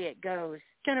either way it goes,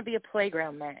 it's going to be a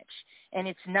playground match, and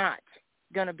it's not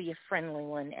going to be a friendly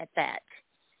one at that.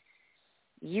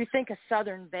 You think a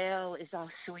Southern Belle is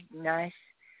all sweet and nice?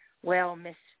 Well,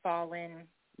 Miss Fallon,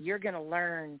 you're going to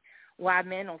learn why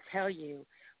men will tell you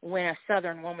when a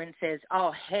Southern woman says,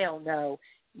 oh, hell no,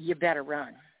 you better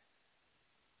run.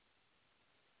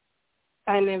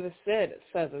 I never said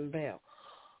a Southern Belle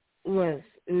was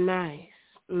nice,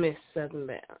 Miss Southern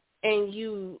Belle. And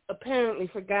you apparently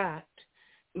forgot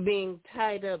being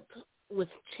tied up with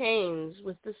chains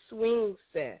with the swing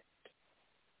set.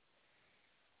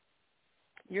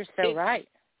 You're so right.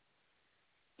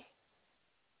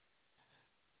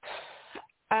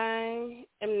 I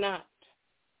am not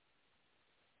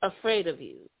afraid of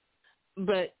you,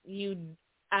 but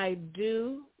I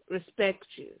do respect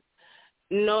you,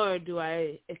 nor do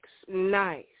I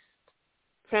nice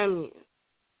from you.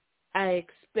 I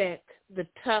expect the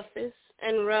toughest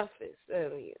and roughest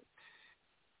out of you.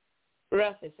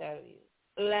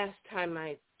 Last time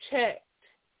I checked,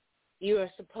 you are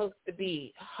supposed to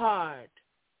be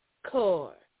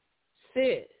hardcore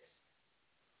cis.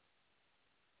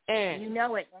 And you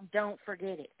know it, and don't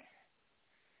forget it.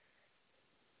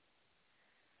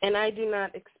 And I do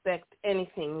not expect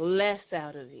anything less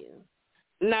out of you.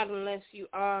 Not unless you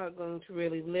are going to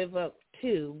really live up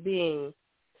to being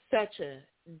such a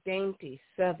dainty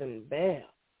Southern belle.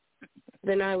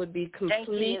 Then I would be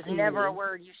completely... Dainty is never a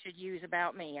word you should use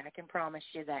about me. I can promise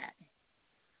you that.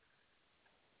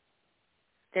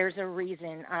 There's a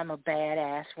reason I'm a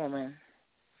badass woman.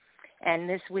 And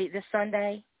this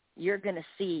Sunday, you're going to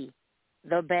see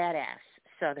the badass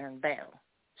Southern belle.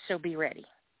 So be ready.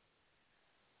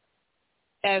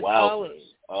 As always.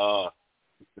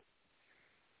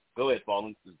 Go ahead,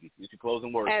 Fallon. Get your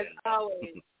closing words. As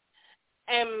always.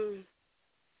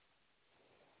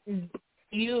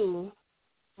 You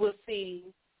will see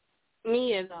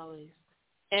me as always.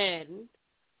 And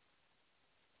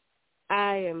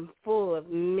I am full of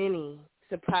many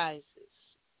surprises.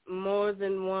 More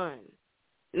than one.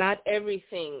 Not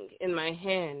everything in my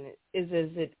hand is as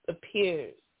it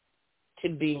appears to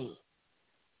be.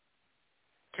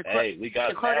 We got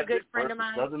to quote a good friend of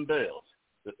mine, Southern Bells.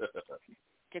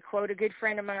 To quote a good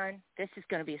friend of mine, this is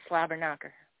going to be a slobber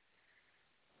knocker.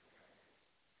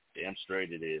 Damn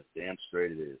straight it is.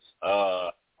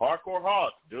 Hardcore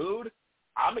Hoss, dude.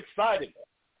 I'm excited.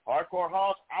 Hardcore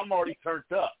Hoss, I'm already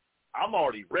turned up. I'm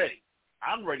already ready.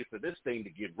 I'm ready for this thing to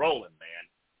get rolling,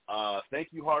 man. Thank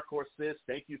you, Hardcore Sis.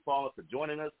 Thank you, Fallon, for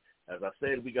joining us. As I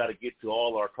said, we got to get to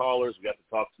all our callers. We got to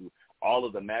talk to all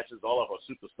of the matches, all of our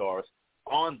superstars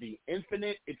on the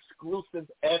Infinite exclusive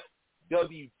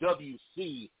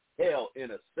FWWC Hell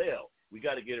in a Cell. We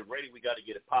got to get it ready. We got to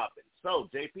get it popping. So,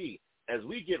 JP, as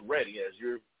we get ready, as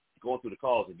you're going through the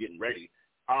calls and getting ready,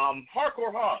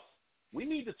 Hardcore Hoss, we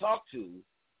need to talk to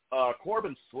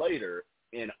Corbin Slater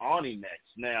and Ani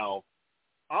next. Now,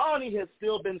 Ani has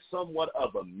still been somewhat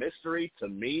of a mystery to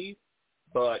me,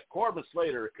 but Corbin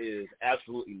Slater is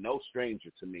absolutely no stranger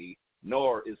to me,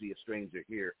 nor is he a stranger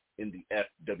here in the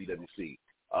FWWC.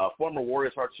 Former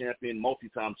Warriors Heart champion,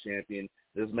 multi-time champion.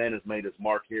 This man has made his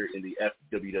mark here in the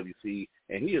FWWC,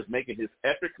 and he is making his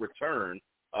epic return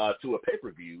to a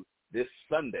pay-per-view this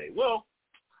Sunday. Well,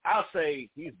 I'll say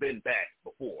he's been back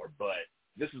before, but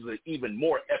this is an even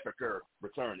more epicer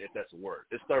return, if that's a word.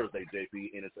 It's Thursday,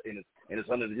 JP, and it's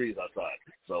 100 degrees outside.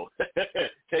 So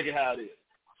take it how it is.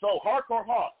 So, Hardcore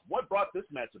Hoss, what brought this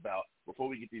match about before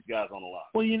we get these guys on the line?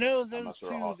 Well, you know, those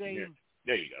sure two,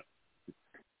 there you go.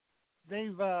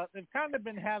 They've kind of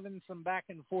been having some back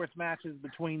and forth matches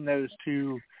between those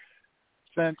two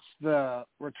since the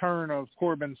return of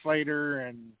Corbin Slater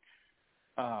and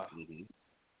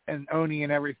Oni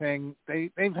and everything.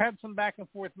 They've had some back and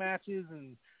forth matches,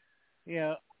 and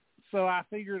so I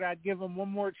figured I'd give them one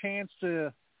more chance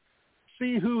to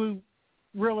see who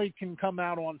really can come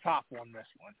out on top on this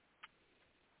one.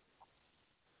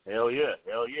 Hell yeah.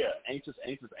 Anxious.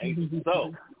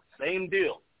 So, same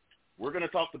deal. We're going to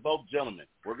talk to both gentlemen.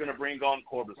 We're going to bring on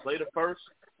Corbin Slater first,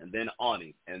 and then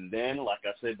Ani. And then, like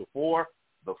I said before,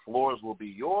 the floors will be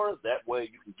yours. That way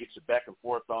you can get your back and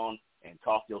forth on and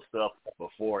talk your stuff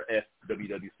before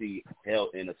FWWC Hell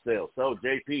in a Cell. So,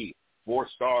 JP, for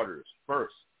starters,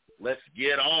 first, let's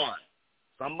get on.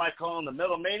 Some might call him the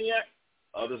Metal Maniac.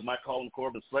 Others might call him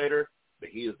Corbin Slater, but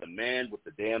he is the man with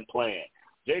the damn plan.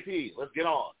 JP, let's get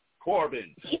on.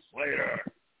 Corbin Slater.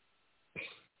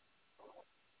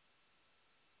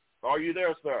 Are you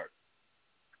there, sir?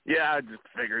 Yeah, I just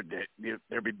figured that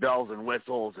there'd be bells and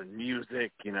whistles and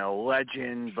music,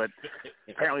 legend, but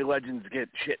apparently legends get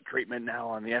shit treatment now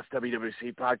on the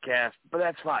FWWC podcast, but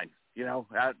that's fine.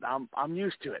 I'm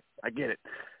used to it. I get it.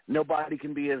 Nobody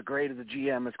can be as great as a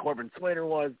GM as Corbin Slater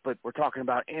was, but we're talking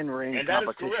about in-ring and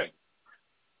competition.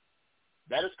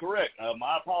 That is correct.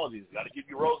 My apologies. Got to give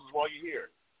you roses while you're here.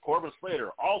 Corbin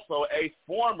Slater, also a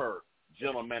former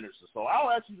general manager. So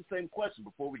I'll ask you the same question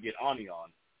before we get Ani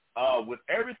on. With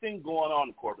everything going on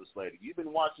in Corbin Slater, you've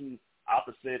been watching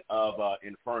opposite of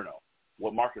Inferno,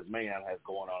 what Marcus Mayhem has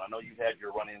going on. I know you've had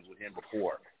your run-ins with him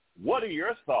before. What are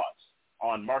your thoughts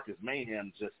on Marcus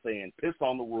Mayhem just saying, piss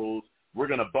on the rules, we're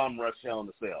going to bum rush Hell in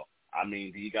the Cell? I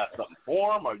mean, do you got something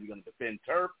for him? Are you going to defend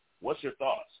turf? What's your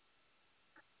thoughts?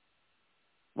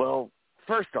 Well,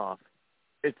 first off,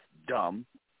 it's dumb.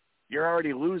 You're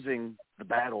already losing the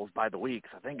battles by the weeks.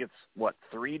 I think it's,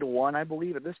 3-1, I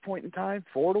believe, at this point in time?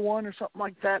 4-1 or something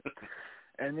like that?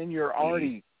 And then you're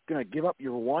already going to give up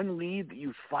your one lead that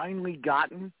you've finally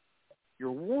gotten,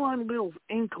 your one little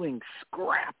inkling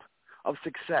scrap of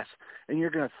success, and you're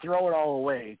going to throw it all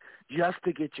away just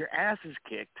to get your asses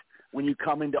kicked when you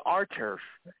come into our turf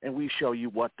and we show you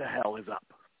what the hell is up.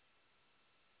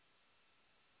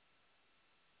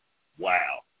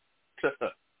 Wow.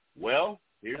 Well,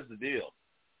 here's the deal.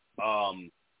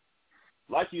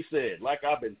 Like you said, like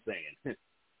I've been saying,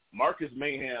 Marcus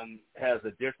Mayhem has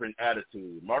a different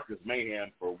attitude. Marcus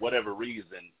Mayhem, for whatever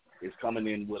reason, is coming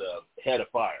in with a head of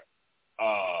fire.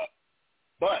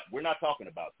 But we're not talking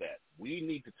about that. We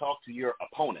need to talk to your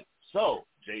opponent. So,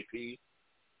 JP,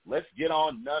 let's get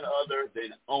on none other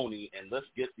than Oni, and let's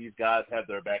get these guys have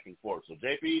their back and forth. So,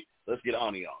 JP, let's get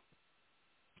Oni on.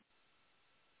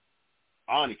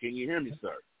 Ani, can you hear me,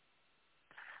 sir?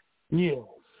 Yes.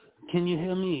 Can you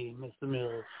hear me, Mr.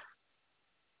 Mills?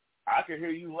 I can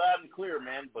hear you loud and clear,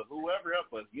 man, but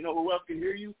you know who else can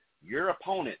hear you? Your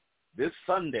opponent this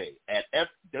Sunday at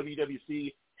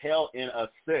FWWC Hell in a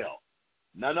Cell.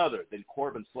 None other than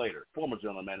Corbin Slater, former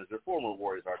general manager, former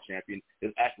Warriors Heart champion.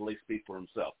 His accolades speak for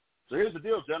himself. So here's the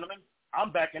deal, gentlemen.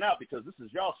 I'm backing out because this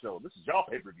is y'all show. This is y'all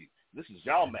pay-per-view. This is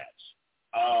y'all match.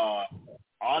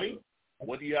 Ani,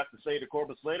 what do you have to say to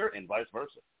Corbin Slater and vice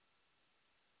versa?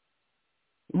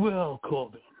 Well,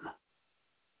 Corbin,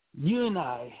 you and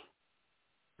I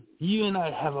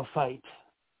have a fight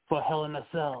for Hell in a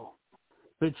Cell,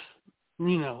 which,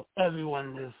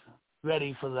 everyone is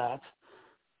ready for that.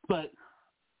 But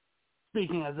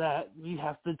speaking of that, we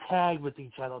have to tag with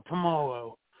each other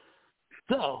tomorrow.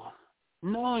 So,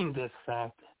 knowing this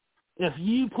fact, if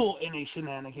you pull any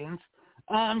shenanigans,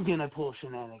 I'm going to pull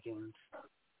shenanigans.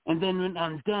 And then when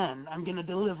I'm done, I'm going to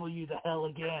deliver you to hell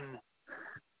again.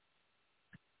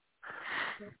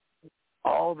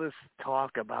 All this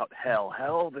talk about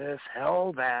hell this,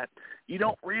 hell that, you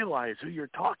don't realize who you're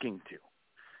talking to.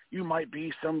 You might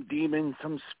be some demon,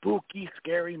 some spooky,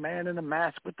 scary man in a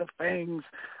mask with the fangs,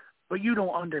 but you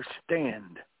don't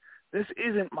understand. This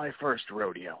isn't my first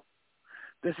rodeo.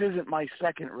 This isn't my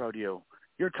second rodeo.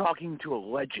 You're talking to a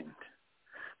legend,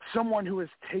 someone who has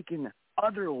taken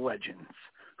other legends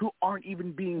who aren't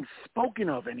even being spoken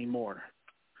of anymore,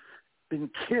 been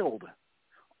killed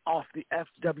off the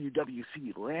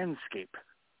FWWC landscape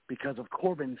because of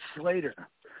Corbin Slater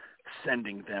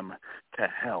sending them to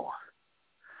hell.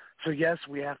 So yes,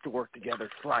 we have to work together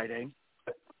Friday,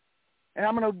 and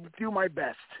I'm going to do my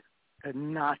best to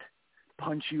not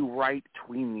punch you right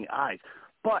between the eyes.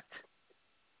 But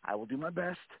I will do my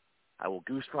best. I will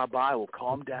goose drop by. I will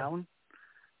calm down,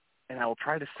 and I will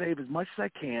try to save as much as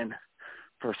I can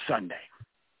for Sunday.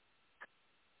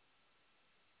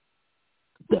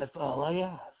 That's all I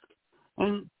ask.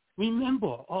 And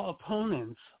remember, our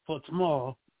opponents for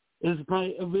tomorrow is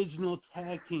my original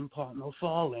tag team partner,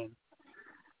 Fallon.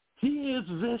 He is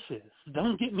vicious,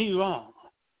 don't get me wrong,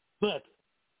 but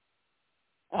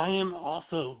I am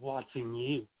also watching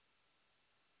you.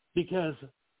 Because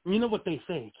you know what they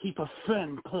say, keep a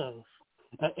friend close,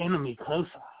 an enemy closer.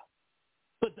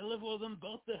 But deliver them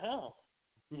both to hell,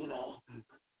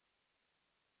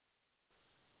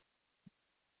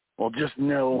 Well, just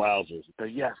know Wowzers.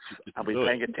 that, yes, I'll be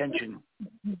paying attention,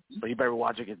 but you better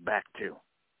watch it get back, too.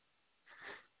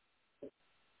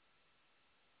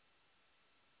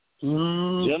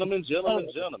 Gentlemen.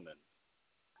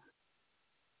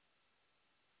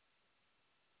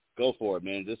 Go for it,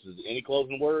 man. This is any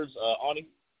closing words, Ani?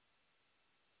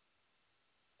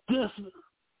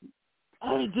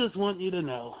 I just want you to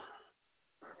know,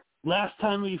 last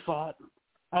time we fought,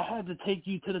 I had to take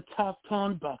you to the top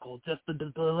turnbuckle just to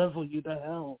deliver you to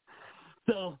hell.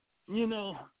 So,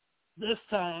 this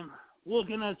time, we're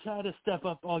going to try to step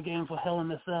up our game for Hell in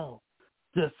a Cell.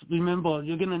 Just remember,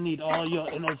 you're going to need all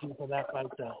your energy for that fight,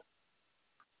 though.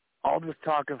 All this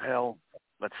talk of hell,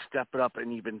 let's step it up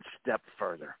and even step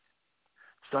further.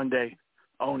 Sunday,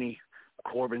 Oni,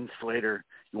 Corbin, Slater,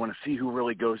 you want to see who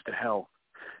really goes to hell.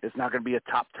 It's not going to be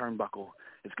a top turnbuckle.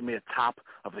 It's going to be a top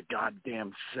of the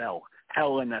goddamn cell.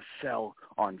 Hell in a Cell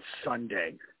on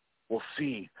Sunday. We'll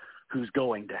see who's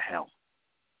going to hell.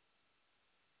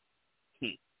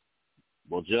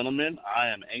 Well, gentlemen, I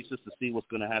am anxious to see what's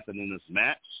going to happen in this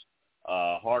match.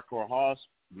 Hardcore Hoss,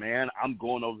 man, I'm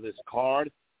going over this card.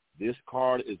 This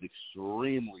card is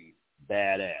extremely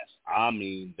badass. I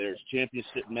mean, there's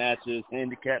championship matches,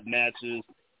 handicap matches,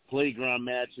 playground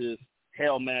matches,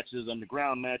 hell matches,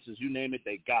 underground matches, you name it,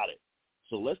 they got it.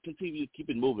 So let's continue to keep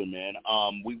it moving, man.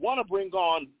 We want to bring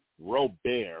on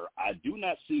Robert. I do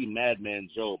not see Madman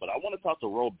Joe, but I want to talk to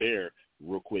Robert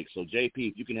real quick. So, JP,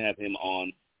 if you can have him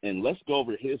on, and let's go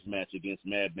over his match against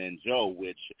Madman Joe,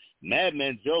 which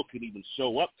Madman Joe could even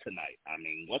show up tonight. I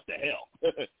mean, what the hell?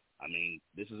 I mean,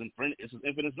 this is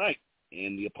Infinite's night,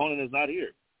 and the opponent is not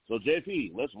here. So,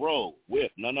 JP, let's roll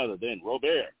with none other than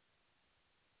Robert.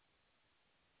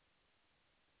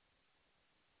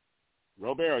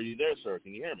 Robert, are you there, sir?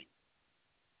 Can you hear me?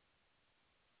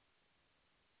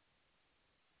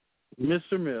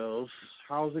 Mr. Mills,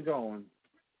 how's it going?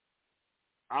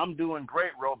 I'm doing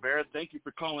great, Robert. Thank you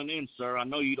for calling in, sir. I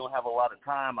know you don't have a lot of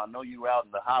time. I know you're out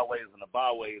in the highways and the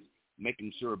byways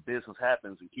making sure business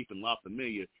happens and keeping La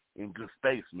Familia in good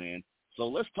space, man. So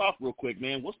let's talk real quick,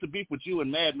 man. What's the beef with you and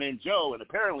Madman Joe? And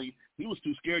apparently he was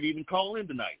too scared to even call in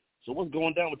tonight. So what's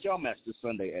going down with y'all match this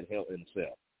Sunday at Hell in a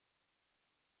Cell?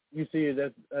 You see,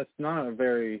 that's not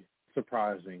very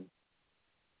surprising.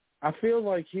 I feel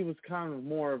like he was kind of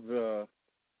more of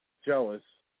jealous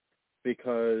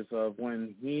because of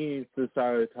when he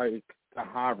decided to take the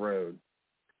high road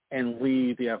and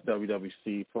leave the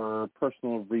FWWC for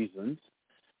personal reasons,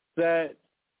 that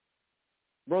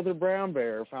Brother Brown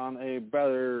Bear found a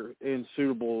better and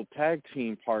suitable tag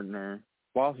team partner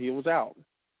while he was out.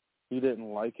 He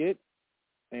didn't like it,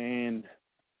 and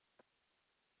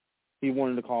he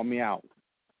wanted to call me out.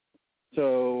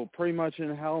 So pretty much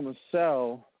in Hell in a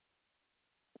Cell,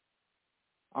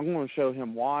 I'm going to show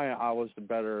him why I was the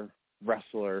better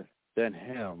wrestler than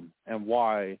him and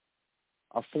why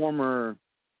a former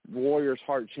Warriors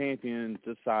Heart champion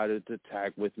decided to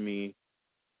tag with me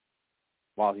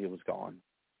while he was gone.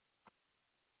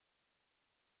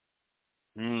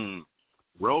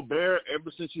 Robert,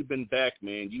 ever since you've been back,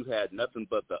 man, you had nothing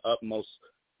but the utmost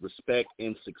respect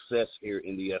and success here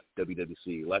in the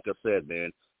FWWC. Like I said,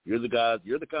 man, you're the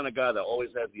kind of guy that always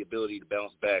has the ability to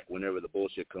bounce back whenever the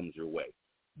bullshit comes your way.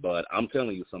 But I'm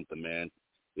telling you something, man.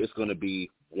 It's going to be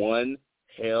one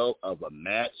hell of a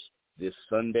match this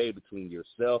Sunday between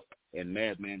yourself and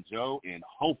Madman Joe, and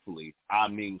hopefully,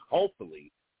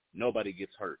 nobody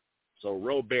gets hurt. So,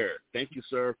 Robert, thank you,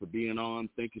 sir, for being on.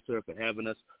 Thank you, sir, for having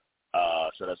us.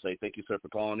 Should I say thank you, sir, for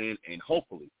calling in, and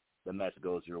hopefully the match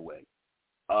goes your way.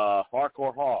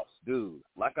 Hardcore Hoss, dude,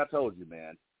 like I told you,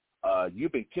 man,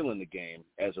 you've been killing the game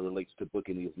as it relates to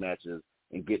booking these matches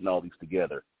and getting all these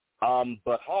together.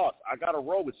 But Hoss, I got to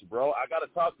roll with you, bro. I got to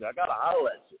talk to you. I got to holler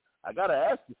at you. I got to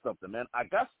ask you something, man. I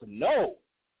got to know,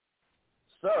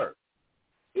 sir,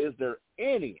 is there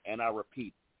any, and I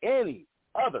repeat, any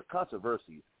other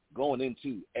controversies going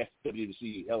into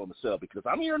FWC Hell in a Cell? Because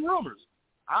I'm hearing rumors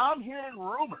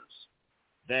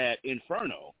that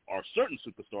Inferno or certain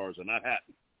superstars are not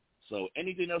happy. So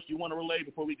anything else you want to relay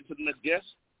before we get to the next guest?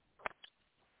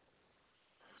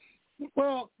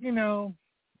 Well,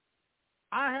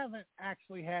 I haven't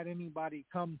actually had anybody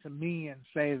come to me and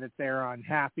say that they're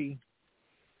unhappy,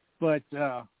 but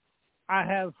I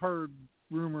have heard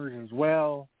rumors as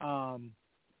well.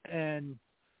 And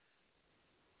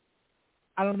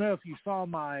I don't know if you saw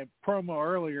my promo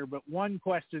earlier, but one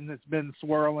question that's been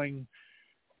swirling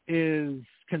is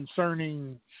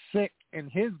concerning Sick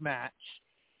and his match,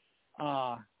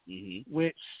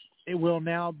 which it will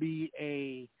now be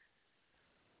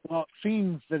it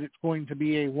seems that it's going to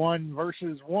be a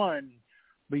 1-versus-1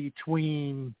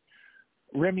 between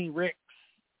Remy Ricks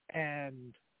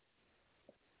and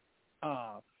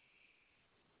Schizo.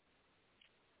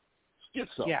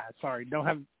 Yeah, sorry, don't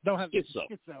have Schizo.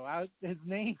 Schizo. His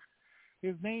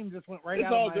name just went right it's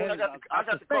out all of my good. head. I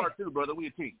got the card too, brother. We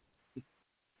a team.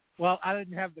 Well, I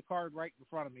didn't have the card right in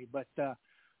front of me, but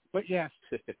yes.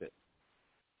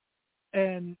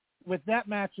 And with that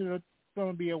match, it's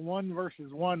going to be a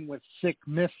 1-versus-1 with Sick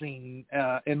missing,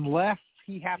 unless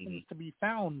he happens to be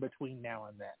found between now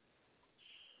and then.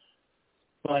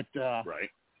 But right.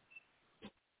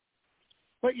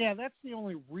 But yeah, that's the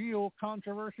only real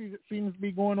controversy that seems to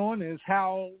be going on is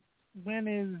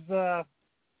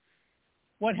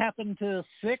what happened to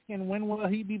Sick and when will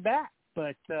he be back?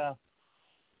 But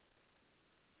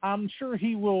I'm sure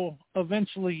he will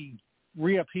eventually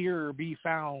reappear or be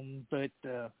found, but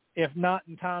if not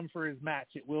in time for his match,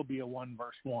 it will be a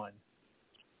 1-versus-1.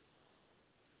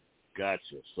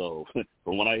 Gotcha. So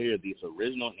from what I hear, this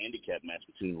original handicap match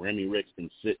between Remy Ricks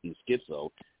and Schizo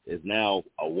is now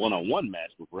a 1-on-1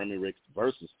 match with Remy Ricks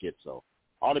versus Schizo.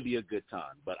 Ought to be a good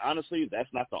time. But honestly,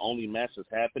 that's not the only match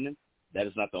that's happening. That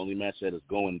is not the only match that is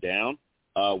going down.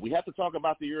 We have to talk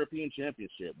about the European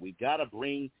Championship. We got to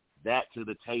bring that to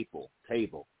the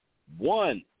table.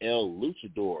 One, El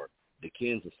Luchador, the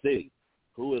Kansas City,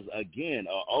 who is, again,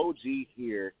 an OG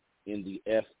here in the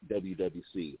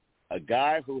FWWC, a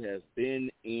guy who has been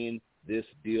in this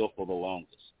deal for the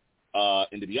longest.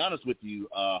 And to be honest with you,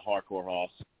 Hardcore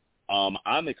Hoss,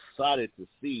 I'm excited to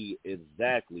see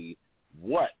exactly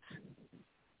what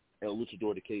El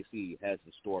Luchador de KC has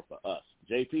in store for us.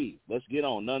 JP, let's get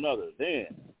on none other than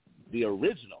the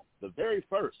original, the very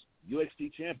first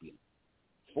UXT champion,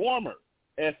 former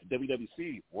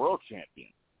FWWC world champion,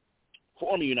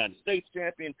 former United States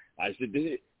champion. I think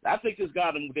this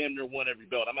guy damn near won every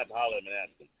belt. I'm going to holler at him and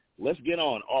ask him. Let's get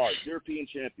on our European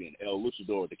champion, El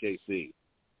Luchador, the KC.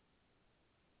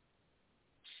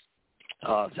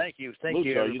 Thank you,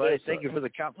 Lucha, everybody. Thank you for the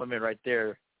compliment right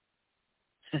there.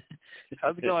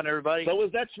 How's it going, everybody? So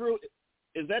is that true?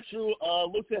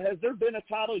 Lucha, has there been a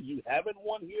title you haven't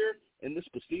won here in this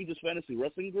prestigious fantasy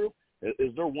wrestling group?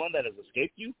 Is there one that has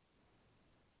escaped you?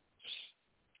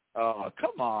 Oh,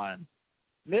 come on.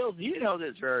 Mills, you know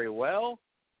this very well.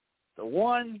 The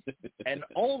one and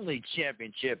only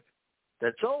championship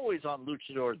that's always on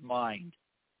Luchador's mind.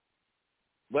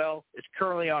 Well, it's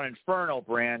currently on Inferno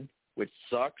brand, which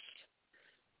sucks.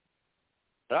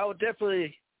 But I would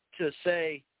definitely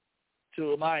say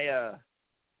to my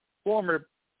former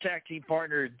tag team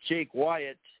partner, Jake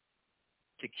Wyatt,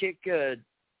 to kick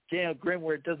Daniel Grimm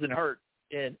where it doesn't hurt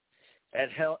at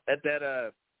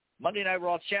that Monday Night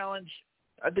Raw challenge.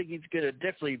 I think he's going to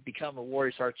definitely become a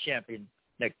Warriors Heart champion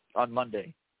on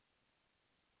Monday.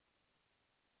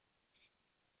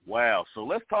 Wow. So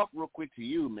let's talk real quick to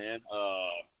you, man.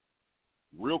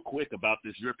 Real quick about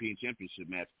this European Championship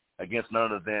match against none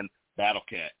other than Battle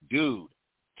Cat. Dude,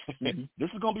 this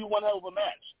is going to be one hell of a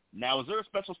match. Now, is there a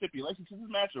special stipulation to this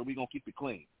match, or are we going to keep it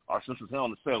clean? Or since it's Hell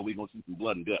in a Cell, we're going to see some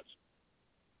blood and guts?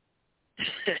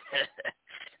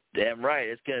 Damn right.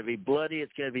 It's going to be bloody.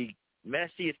 It's going to be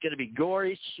messy. It's going to be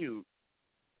gory. Shoot.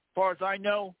 As far as I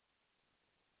know,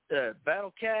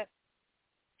 Battle Cat,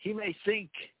 he may think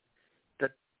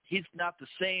that he's not the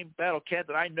same Battle Cat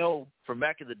that I know from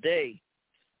back in the day.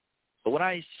 But when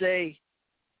I say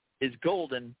is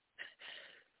golden,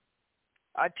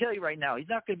 I tell you right now, he's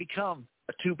not going to become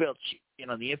a two-belt champion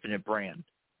on the Infinite brand.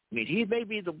 I mean, he may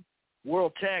be the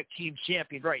World Tag Team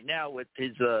Champion right now with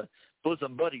his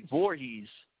bosom buddy Voorhees.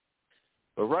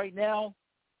 But right now,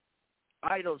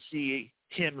 I don't see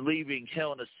him leaving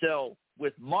Hell in a Cell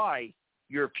with my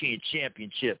European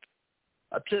Championship.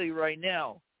 I'll tell you right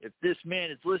now, if this man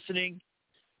is listening,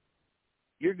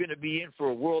 you're going to be in for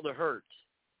a world of hurt.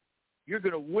 You're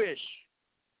going to wish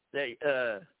that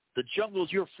the jungles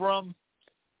you're from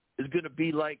is going to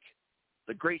be like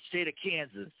the great state of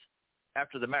Kansas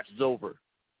after the match is over.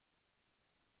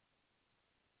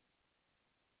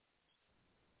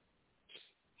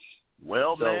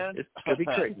 Well, So man, it's going to be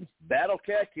crazy. Battle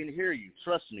Cat can hear you.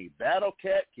 Trust me, Battle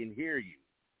Cat can hear you.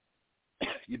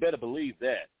 You better believe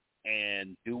that.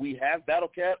 And do we have Battle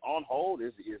Cat on hold?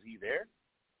 Is he there?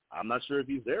 I'm not sure if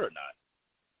he's there or not.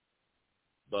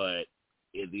 But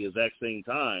at the exact same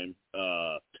time,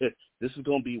 this is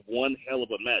going to be one hell of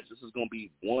a match. This is going to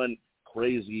be one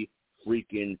crazy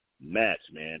freaking match,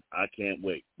 man. I can't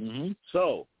wait. Mm-hmm.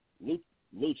 So,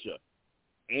 Lucha,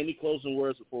 any closing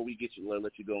words before we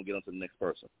let you go and get on to the next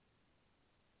person?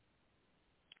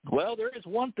 Well, there is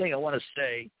one thing I want to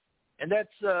say, and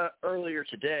that's earlier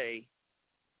today.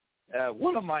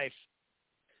 One of my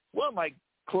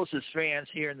closest fans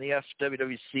here in the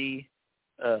FWWC.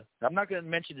 I'm not going to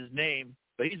mention his name,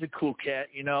 but he's a cool cat,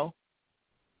 you know.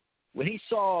 When he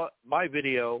saw my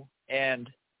video and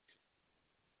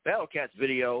Battle Cat's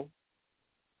video,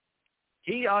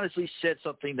 he honestly said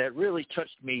something that really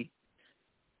touched me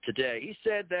today. He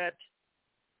said that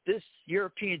this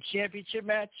European Championship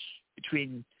match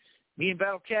between me and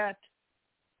Battle Cat,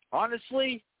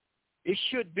 honestly, it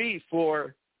should be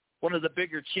for one of the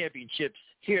bigger championships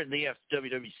here in the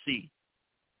FWWC.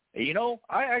 And, you know,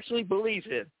 I actually believe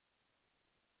him.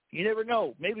 You never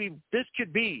know. Maybe this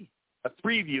could be a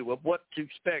preview of what to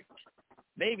expect.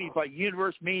 Maybe by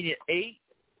Universe Mania 8,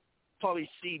 probably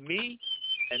see me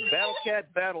and Battle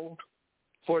Cat battle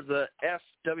for the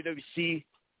FWWC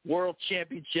World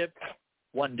Championship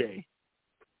one day.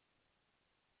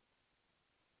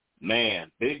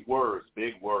 Man, big words.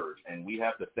 And we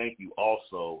have to thank you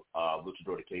also,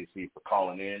 Luchador to KC, for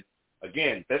calling in.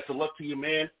 Again, best of luck to you,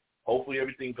 man. Hopefully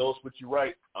everything goes with you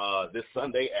right this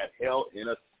Sunday at Hell in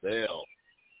a Cell.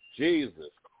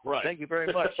 Jesus Christ. Thank you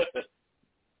very much.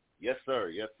 Yes, sir.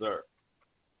 Yes, sir.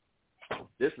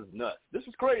 This is nuts. This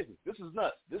is crazy. This is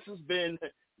nuts. This has been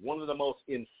one of the most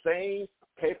insane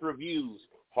pay-per-views,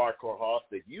 Hardcore Hoss,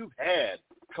 that you've had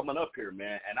coming up here,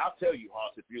 man. And I'll tell you,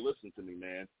 Hoss, if you're listening to me,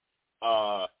 man,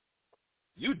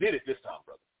 you did it this time,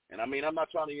 brother. And I mean, I'm not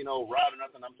trying to, ride or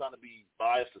nothing. I'm trying to be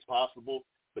biased as possible.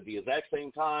 But at the exact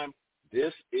same time,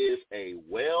 this is a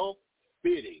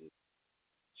well-fitting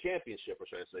championship, or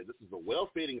should I say. This is a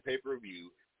well-fitting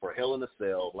pay-per-view for Hell in a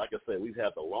Cell. Like I said, we've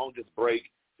had the longest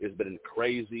break. It's been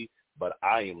crazy, but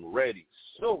I am ready,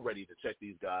 so ready to check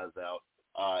these guys out.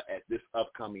 at this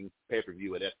upcoming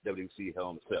pay-per-view at FWC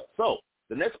Hell in a Cell. So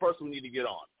the next person we need to get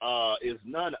on is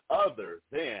none other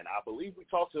than, I believe we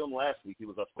talked to him last week. He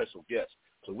was our special guest.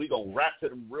 So we're going to wrap to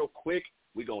him real quick.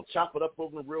 We're going to chop it up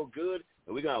over him real good,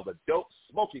 and we're going to have a dope,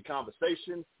 smoky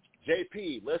conversation.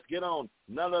 JP, let's get on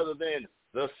none other than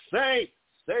the Saint.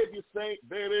 Save your Saint,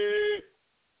 baby.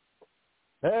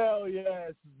 Hell yeah,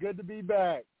 it's good to be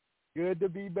back. Good to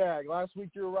be back. Last week,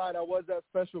 you were right. I was that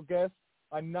special guest,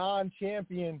 a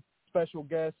non-champion special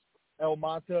guest. El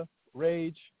Mata,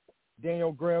 Rage,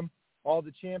 Daniel Grimm, all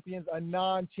the champions. A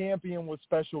non-champion was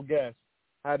special guest.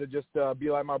 Had to just be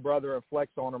like my brother and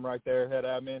flex on him right there, head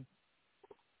admin.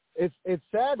 It's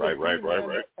sad. Right.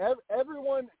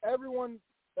 Everyone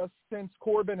since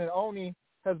Corbin and Oni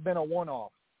has been a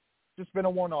one-off. Just been a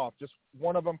one-off. Just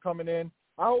one of them coming in.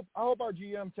 I hope our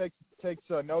GM takes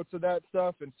notes of that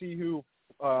stuff and see who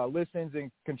listens and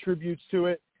contributes to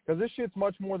it, because this shit's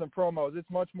much more than promos. It's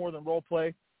much more than role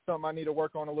play. Something I need to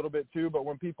work on a little bit too. But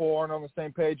when people aren't on the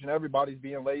same page and everybody's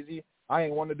being lazy, I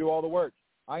ain't one to do all the work.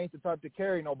 I ain't the type to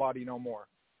carry nobody no more.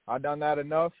 I've done that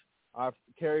enough. I've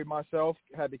carried myself,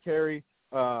 had to carry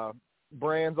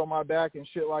brands on my back and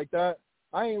shit like that.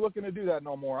 I ain't looking to do that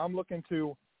no more. I'm looking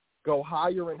to go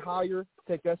higher and higher,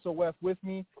 take SOF with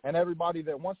me, and everybody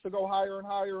that wants to go higher and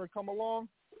higher and come along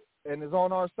and is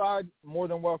on our side, more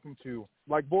than welcome to.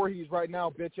 Like Voorhees right now,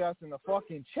 bitch ass in the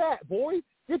fucking chat, boy.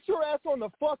 Get your ass on the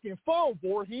fucking phone,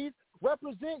 Voorhees.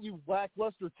 Represent, you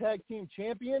lackluster tag team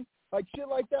champion. Like shit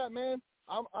like that, man.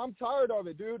 I'm tired of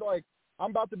it, dude. Like, I'm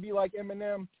about to be like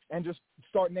Eminem and just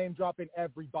start name dropping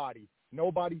everybody.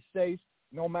 Nobody's safe,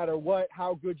 no matter what,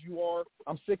 how good you are.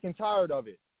 I'm sick and tired of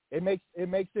it. It makes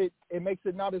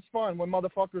it not as fun when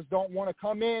motherfuckers don't want to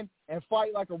come in and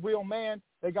fight like a real man.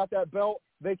 They got that belt,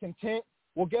 they content.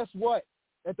 Well, guess what?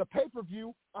 At the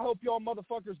pay-per-view, I hope y'all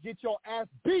motherfuckers get your ass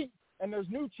beat, and there's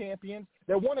new champions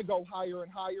that want to go higher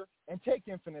and higher and take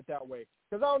Infinite that way.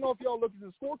 Because I don't know if y'all look at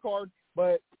the scorecard,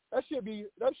 but that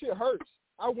shit hurts.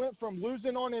 I went from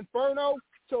losing on Inferno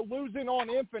to losing on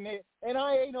Infinite, and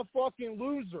I ain't a fucking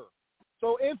loser.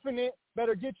 So Infinite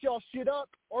better get y'all shit up,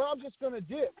 or I'm just going to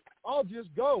dip. I'll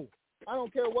just go. I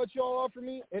don't care what y'all offer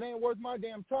me. It ain't worth my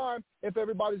damn time if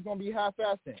everybody's going to be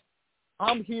half-assing.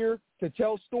 I'm here to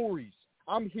tell stories.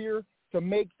 I'm here to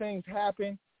make things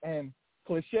happen, and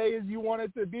cliche as you want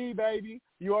it to be, baby,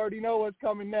 you already know what's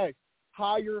coming next.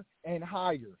 Higher and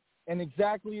higher. And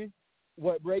exactly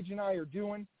what Rage and I are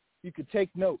doing, you could take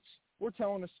notes. We're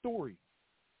telling a story.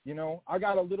 You know, I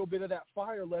got a little bit of that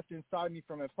fire left inside me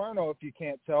from Inferno, if you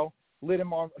can't tell.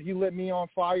 He lit me on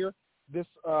fire this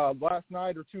last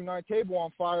night, or two-night table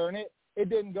on fire, and it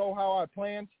didn't go how I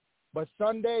planned. But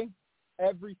Sunday,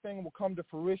 everything will come to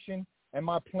fruition, and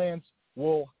my plans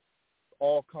will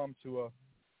all come to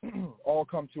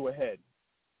a head.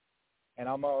 And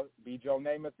I'm going to be Joe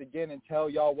Namath again and tell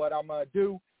y'all what I'm going to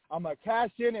do. I'm going to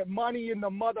cash in at Money in the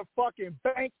motherfucking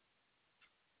Bank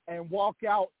and walk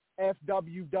out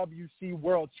FWWC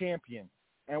World Champion.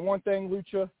 And one thing,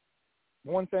 Lucha,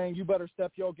 you better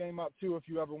step your game up, too, if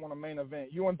you ever want a main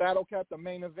event. You and Battle Cat, the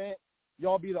main event,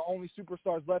 y'all be the only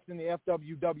superstars left in the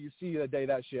FWWC the day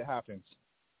that shit happens.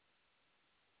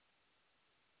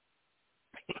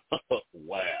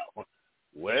 Wow.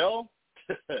 Well,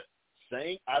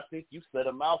 Saint, I think you said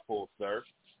a mouthful, sir.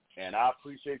 And I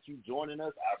appreciate you joining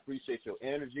us. I appreciate your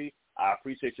energy. I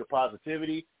appreciate your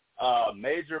positivity.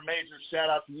 Major shout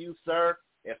out to you, sir.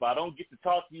 If I don't get to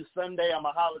talk to you Sunday, I'm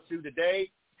going to holler at you today.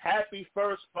 Happy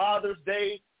first Father's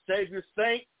Day, Savior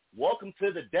Saint. Welcome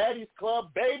to the Daddy's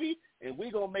Club, baby. And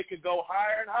we're going to make it go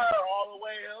higher and higher all the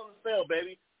way hell in cell,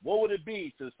 baby. What would it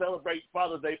be to celebrate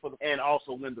Father's Day and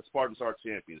also win the Spartan Star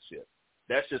Championship?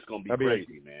 That's just going to be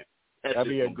crazy, man. That'd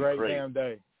be a great damn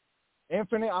day.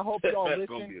 Infinite, I hope y'all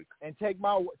listen and take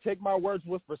my words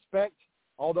with respect,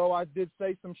 although I did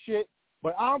say some shit.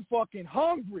 But I'm fucking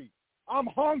hungry. I'm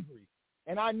hungry.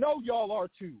 And I know y'all are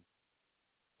too.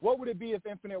 What would it be if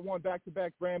Infinite won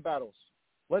back-to-back brand battles?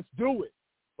 Let's do it.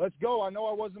 Let's go. I know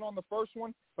I wasn't on the first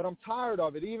one, but I'm tired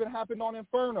of it. It even happened on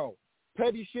Inferno.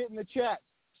 Petty shit in the chat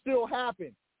still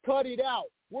happened. Cut it out.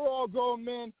 We're all grown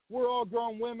men. We're all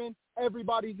grown women.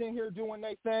 Everybody's in here doing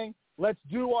their thing. Let's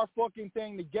do our fucking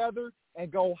thing together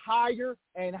and go higher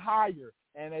and higher.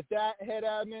 And at that, head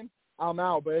admin, I'm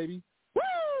out, baby.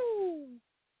 Woo!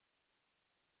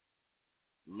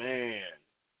 Man,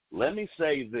 let me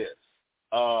say this.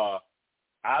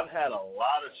 I've had a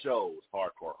lot of shows,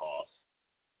 Hardcore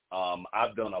Hoss.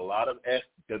 I've done a lot of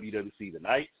FWWC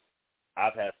Tonight.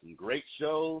 I've had some great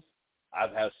shows.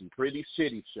 I've had some pretty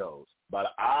shitty shows. But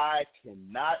I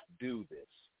cannot do this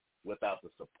without the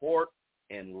support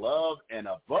and love, and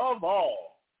above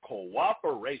all,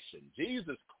 cooperation.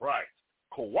 Jesus Christ.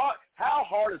 How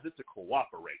hard is it to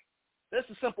cooperate? That's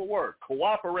a simple word,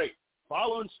 cooperate.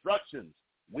 Follow instructions.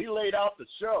 We laid out the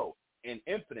show in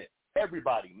Infinite.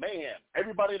 Everybody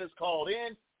that's called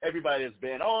in, everybody that's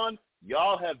been on,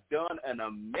 y'all have done an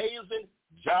amazing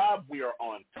job. We are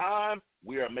on time.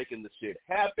 We are making this shit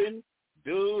happen.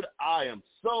 Dude, I am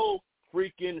so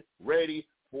freaking ready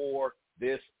for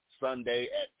this Sunday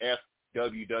at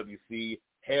FWWC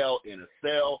Hell in a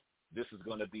Cell. This is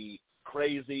going to be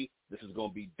crazy. This is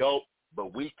going to be dope.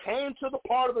 But we came to the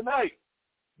part of the night.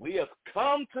 We have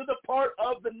come to the part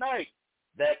of the night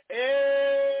that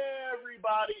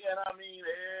everybody, and I mean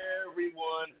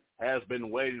everyone, has been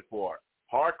waiting for.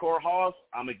 Hardcore Hoss,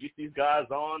 I'm going to get these guys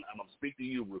on. I'm going to speak to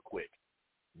you real quick.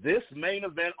 This main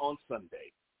event on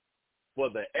Sunday for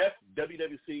the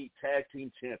FWWC Tag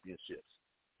Team Championships,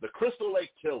 the Crystal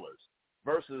Lake Killers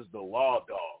versus the Law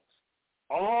Dogs.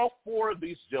 All four of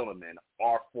these gentlemen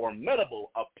are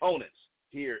formidable opponents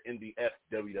here in the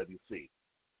FWWC.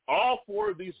 All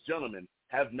four of these gentlemen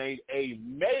have made a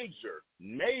major,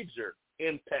 major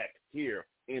impact here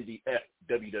in the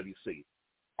FWWC.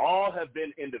 All have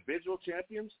been individual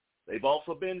champions. They've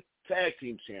also been tag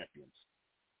team champions.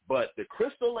 But the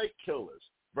Crystal Lake Killers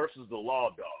versus the Law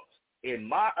Dogs, in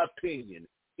my opinion,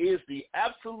 is the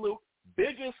absolute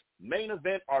biggest main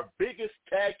event or biggest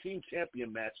tag team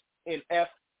champion match in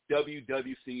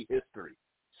FWWC history.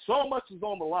 So much is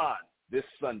on the line this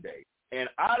Sunday, and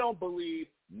I don't believe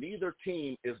neither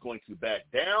team is going to back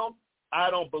down.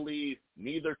 I don't believe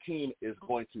neither team is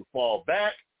going to fall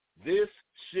back. This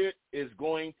shit is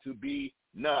going to be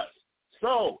nuts.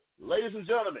 So, ladies and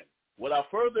gentlemen, without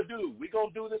further ado, we're going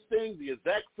to do this thing the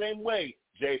exact same way,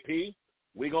 JP.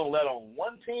 We're going to let on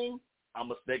one team,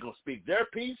 they're going to speak their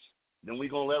piece, then we're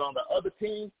going to let on the other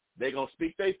team, they're going to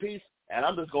speak their piece, and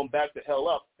I'm just going to back the hell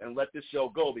up and let this show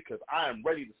go because I am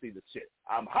ready to see this shit.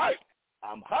 I'm hyped.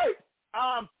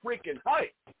 I'm freaking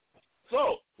hyped.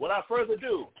 So, without further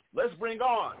ado, let's bring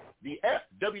on the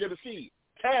FWWC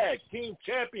Tag Team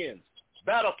Champions,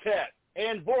 Battle Cat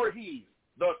and Voorhees,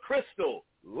 the Crystal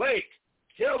Lake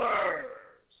Killers.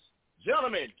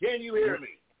 Gentlemen, can you hear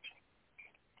me?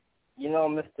 You know,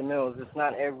 Mr. Mills, it's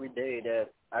not every day that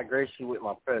I grace you with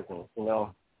my presence, you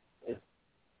know.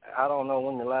 I don't know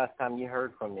when the last time you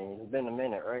heard from me. It's been a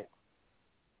minute, right?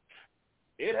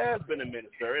 It has been a minute,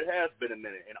 sir. It has been a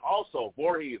minute. And also,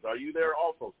 Voorhees, are you there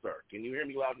also, sir? Can you hear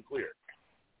me loud and clear?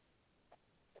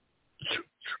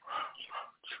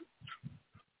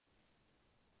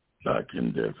 I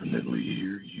can definitely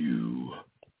hear you.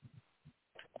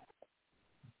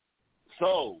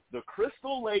 So, the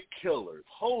Crystal Lake Killers,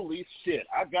 holy shit.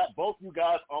 I got both you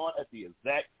guys on at the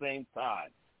exact same time.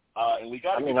 And we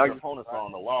got to get your opponents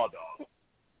on the Law Dogs.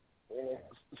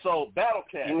 So, Battle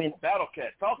Cat,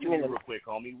 talk to me real quick,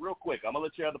 homie, real quick. I'm going to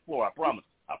let you have the floor. I promise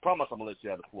I'm going to let you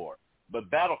have the floor. But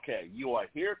Battle Cat, you are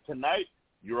here tonight.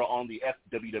 You're on the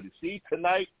FWWC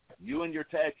tonight. You and your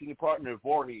tag team partner,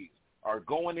 Voorhees, are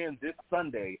going in this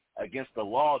Sunday against the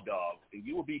Law Dogs, and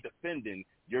you will be defending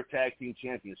your tag team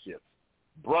championships.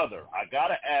 Brother, I got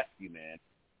to ask you, man,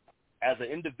 as an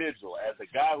individual, as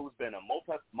a guy who's been a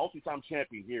multi-time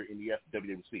champion here in the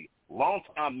FWWC,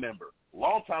 long-time member,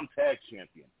 long-time tag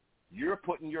champion, you're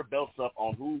putting your belts up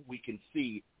on who we can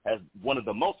see as one of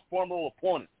the most formidable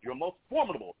opponents, your most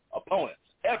formidable opponents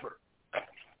ever.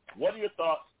 What are your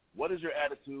thoughts? What is your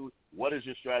attitude? What is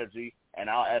your strategy? And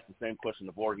I'll ask the same question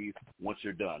to Voorhees once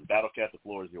you're done. Battlecat, the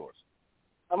floor is yours.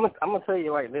 I'm gonna tell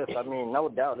you like this. I mean, no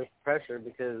doubt it's pressure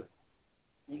because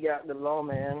you got the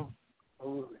Lawman,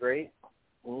 who's great,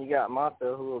 and you got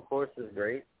Mata, who of course is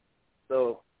great.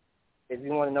 So if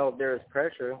you want to know if there is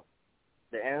pressure,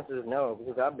 the answer is no,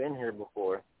 because I've been here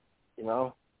before. You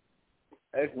know,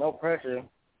 there's no pressure.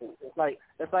 It's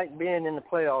like being in the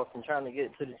playoffs and trying to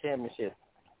get to the championship.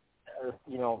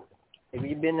 You know, if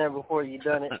you've been there before, you've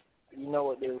done it. You know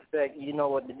what to expect. You know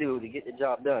what to do to get the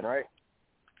job done, right?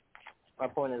 My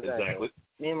point is exactly.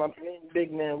 That. Me and my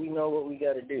big man, we know what we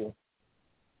got to do.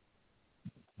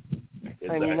 Exactly.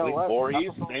 And you know what?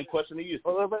 Voorhees, same question to you. A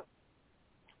little bit.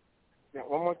 Yeah,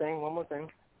 one more thing.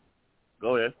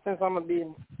 Go ahead. Since I'm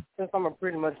gonna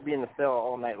pretty much be in the cell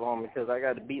all night long because I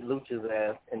got to beat Lucha's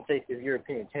ass and take his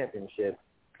European Championship,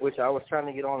 which I was trying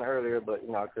to get on earlier, but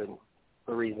I couldn't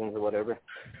for reasons or whatever.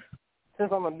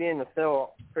 Since I'm gonna be in the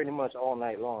cell pretty much all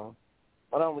night long,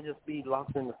 why don't we just be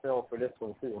locked in the cell for this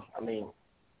one too? I mean,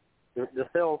 the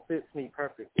cell fits me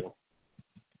perfectly.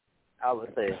 I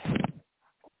would say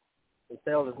the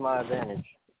cell is my advantage.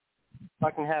 If I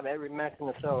can have every match in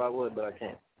the cell, I would, but I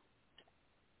can't.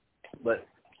 But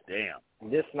damn,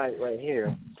 this night right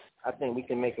here, I think we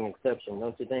can make an exception,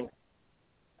 don't you think?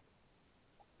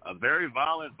 A very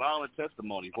violent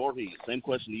testimony. Voorhees, same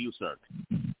question to you, sir.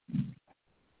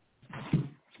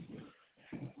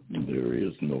 There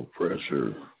is no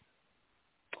pressure.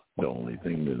 The only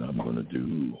thing that I'm going to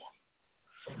do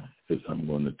is I'm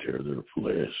going to tear their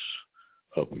flesh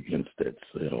up against that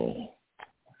cell.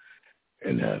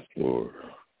 And as for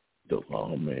the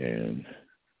lawman,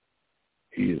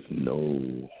 he is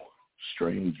no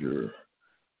stranger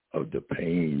of the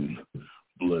pain,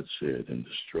 bloodshed, and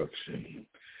destruction.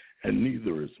 And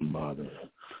neither is Mata.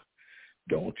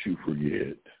 Don't you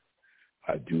forget,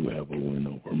 I do have a win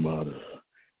over Mata.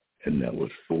 And that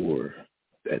was for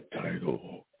that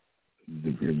title.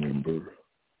 Remember,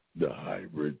 the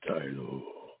hybrid title.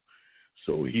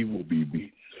 So he will be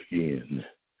beaten again,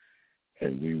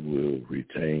 and we will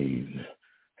retain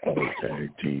our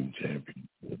tag team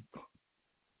championship.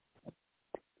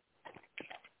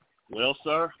 Well,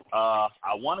 sir, I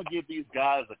want to give these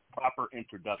guys a proper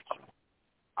introduction.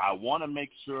 I want to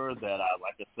make sure that,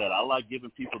 like I said, I like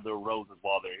giving people their roses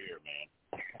while they're here, man.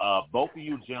 Both of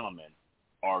you gentlemen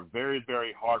are very,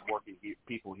 very hard-working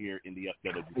people here in the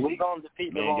FWC. We're going to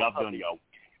defeat man, y'all doing y'all.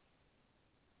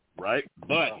 Right?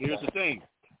 But here's the thing.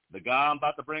 The guy I'm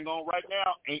about to bring on right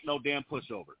now ain't no damn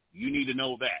pushover. You need to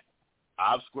know that.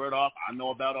 I've squared off. I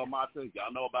know about Omata.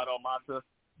 Y'all know about Omata.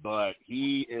 But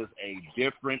he is a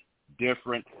different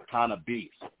kind of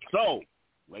beast. So,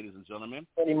 ladies and gentlemen,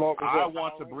 I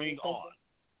want to bring on.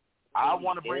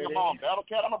 Battle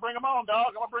Cat, I'm gonna bring him on, dog.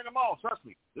 I'm gonna bring him on. Trust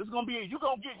me. This is gonna be you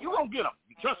gonna get him.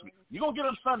 Trust me. You're gonna get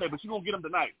him Sunday, but you're gonna get him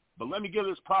tonight. But let me give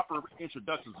this proper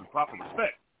introductions and proper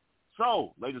respect.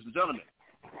 So, ladies and gentlemen,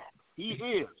 he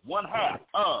is one half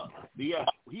of the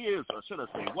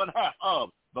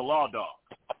Law Dogs.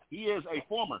 He is a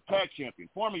former tag champion,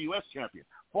 former U.S. champion,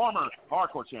 former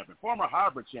hardcore champion, former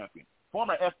hybrid champion,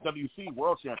 former FWC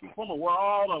world champion, former world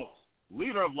all those,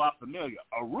 leader of La Familia,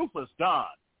 a ruthless Don,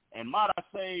 and might I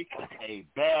say, a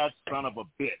bad son of a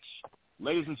bitch.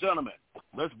 Ladies and gentlemen,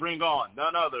 let's bring on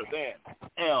none other than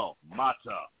El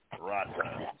Mata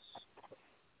Ratas.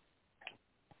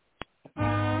 You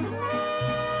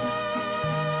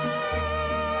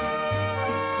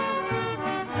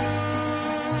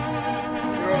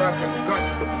have the guts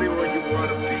to be where you want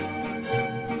to be.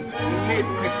 You need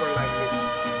people like this.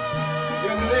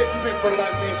 You need people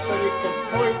like this so you can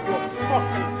point your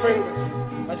fucking fingers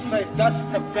and say, that's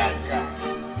the bad guy.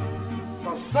 So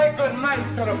say good night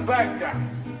to the bad guy.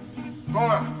 Go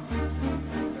on.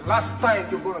 The last time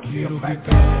you're going to see a bad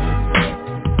guy.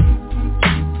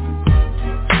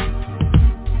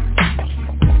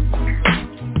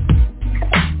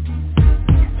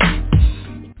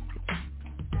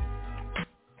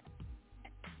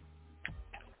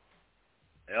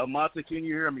 El Mata, can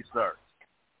you hear me, sir?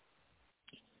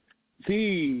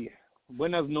 Sí.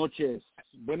 Buenas noches.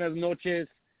 Buenas noches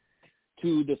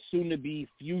to the soon-to-be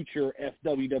future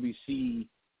FWWC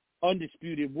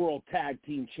Undisputed World Tag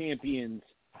Team Champions,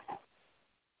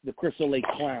 the Crystal Lake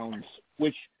Clowns,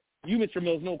 which you, Mr.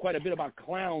 Mills, know quite a bit about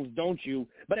clowns, don't you?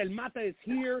 But El Mata is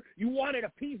here. You wanted a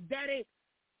piece, Daddy?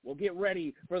 Well, get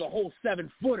ready for the whole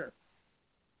 7-footer,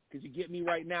 because you get me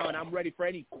right now, and I'm ready for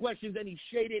any questions, any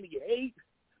shade, any hate,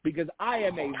 because I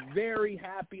am a very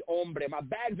happy hombre. My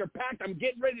bags are packed. I'm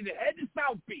getting ready to head to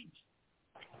South Beach.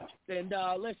 And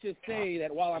let's just say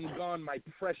that while I'm gone, my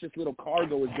precious little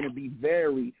cargo is going to be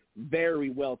very, very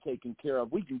well taken care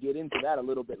of. We can get into that a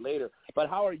little bit later. But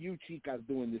how are you, Chicas,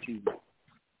 doing this evening?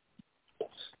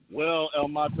 Well, El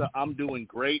Mata, I'm doing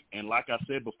great. And like I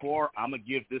said before, I'm going to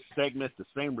give this segment the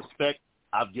same respect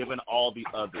I've given all the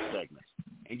other segments.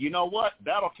 And you know what?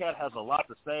 Battle Cat has a lot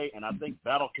to say, and I think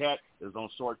Battle Cat is on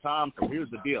short time. So here's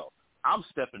the deal. I'm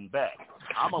stepping back.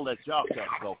 I'm going to let y'all cats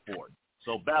go for it.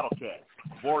 So Battle Cat,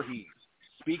 Voorhees,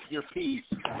 speak your piece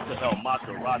to El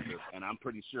Mata Rogers, and I'm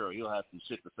pretty sure he'll have some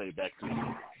shit to say back to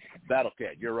you. Battle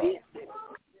Cat, you're up.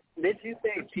 Did you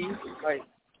say peace? Like,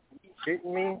 you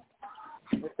shitting me?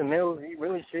 Mr. Mills, you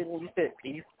really shitting me? You said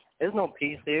peace? There's no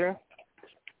peace here.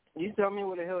 You tell me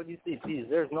where the hell you see peace.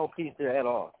 There's no peace there at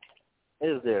all.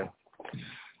 Is there?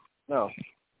 No,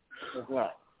 it's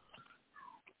not.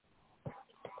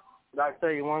 But I'll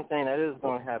tell you one thing that is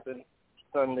going to happen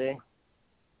Sunday.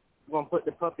 We're going to put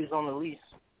the puppies on the leash.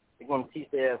 They're going to teach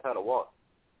their ass how to walk.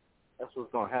 That's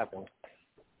what's going to happen.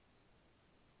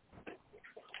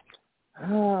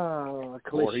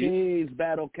 Cliches,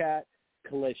 Battle Cat.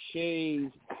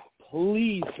 Cliches.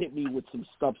 Please hit me with some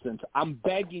substance. I'm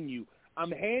begging you.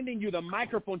 I'm handing you the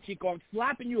microphone, Chico. I'm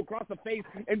slapping you across the face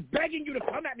and begging you to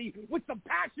come at me with some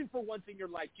passion for once in your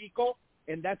life, Chico.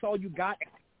 And that's all you got?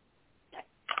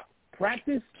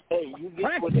 Practice? Hey, you get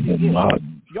Practice. what you get.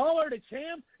 Y'all are the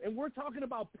champs, and we're talking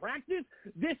about practice?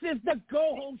 This is the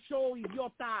go-home show,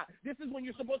 idiota. This is when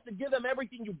you're supposed to give them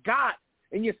everything you got,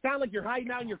 and you sound like you're hiding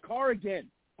out in your car again.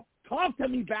 Talk to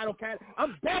me, Battle Cat.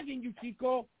 I'm begging you,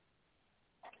 Chico.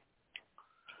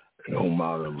 No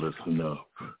matter, listen up.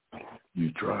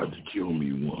 You tried to kill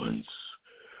me once,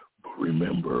 but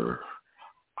remember,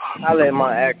 I'm the one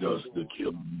that does the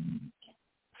killing.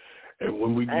 And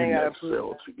when we get in that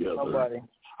cell together,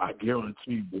 I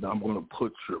guarantee that I'm going to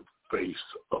put your face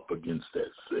up against that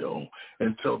cell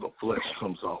until the flesh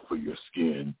comes off of your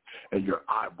skin and your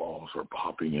eyeballs are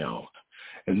popping out.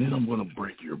 And then I'm going to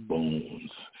break your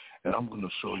bones, and I'm going to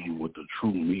show you what the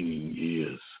true meaning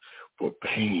is for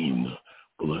pain,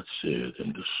 bloodshed,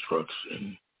 and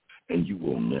destruction. And you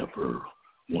will never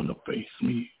want to face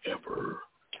me ever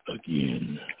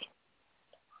again.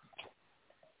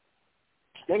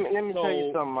 Let me tell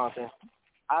you something, Martin.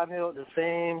 I've held the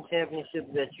same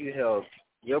championship that you held.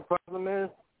 Your problem is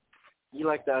you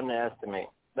like to underestimate,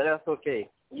 but that's okay.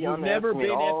 You've never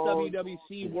been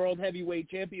FWWC World Heavyweight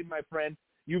Champion, my friend.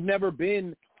 You've never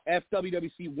been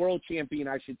FWWC World Champion,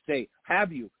 I should say.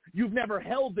 Have you? You've never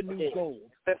held the new gold.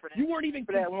 You weren't even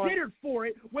considered for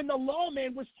it when the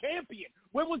Lawman was champion.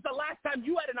 When was the last time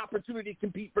you had an opportunity to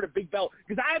compete for the big belt?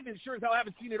 Because I haven't sure as hell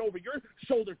haven't seen it over your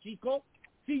shoulder, Chico.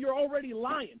 See, you're already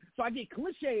lying. So I get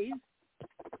cliches,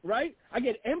 right? I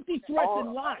get empty threats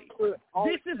and lies.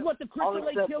 This is what the Crystal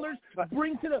Lake Killers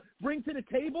bring to the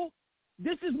table.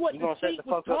 This is what the state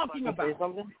was talking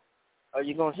about. Are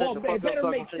you going to shut the fuck up? It better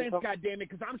make sense, goddammit,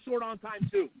 because I'm short on time,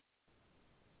 too.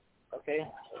 Okay.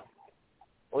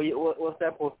 Well, what's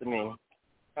that supposed to mean?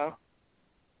 Huh?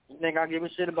 You think I give a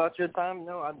shit about your time?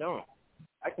 No, I don't.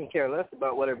 I can care less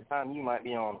about whatever time you might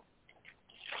be on.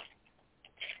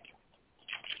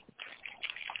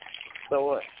 So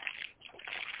what?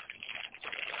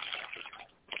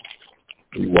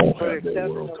 We won't have that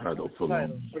world title for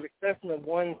long. For the exception of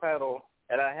one title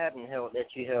that I haven't held that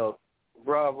you held,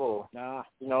 bravo. Nah.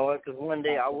 You know what? Because one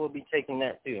day I will be taking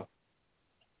that too.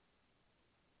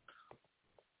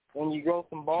 When you grow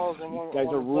some balls and you guys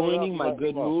are ruining my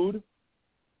good mood.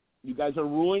 You guys are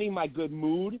ruining my good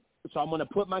mood. So I'm going to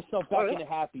put myself back in a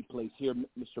happy place here,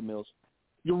 Mr. Mills.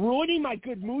 You're ruining my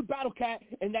good mood, Battle Cat,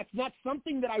 and that's not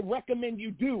something that I recommend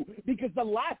you do, because the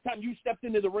last time you stepped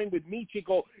into the ring with me,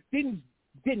 Chico, didn't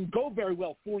go very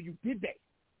well for you, did they?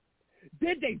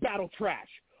 Did they, Battle Trash?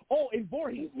 Oh, and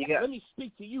Voorhees, let me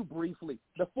speak to you briefly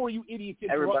before you idiots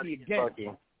interrupt me again. Lucky,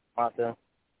 Martha.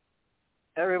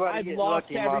 I've lost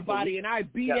lucky, everybody, Martha. and I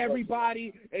beat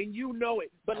everybody, and you know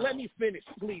it. But let me finish,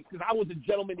 please, because I was a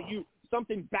gentleman to you.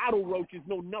 Something battle roaches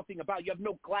know nothing about. You have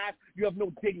no class. You have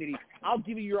no dignity. I'll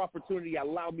give you your opportunity.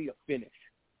 Allow me to finish.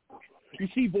 You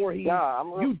see, Voorhees,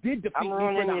 you did defeat me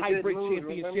for the hybrid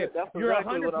championship. You're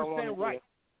 100% right.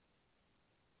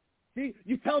 See,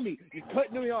 you tell me. You're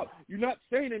cutting me off. You're not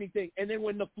saying anything. And then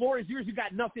when the floor is yours, you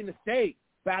got nothing to say,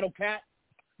 Battle Cat.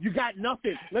 You got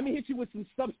nothing. Let me hit you with some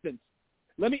substance.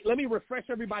 Let me refresh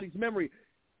everybody's memory.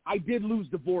 I did lose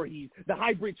to Voorhees, the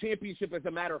hybrid championship, as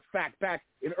a matter of fact, back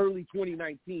in early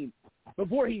 2019. But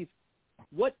Voorhees,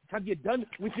 what have you done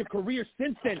with your career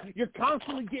since then? You're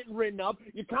constantly getting written up.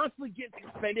 You're constantly getting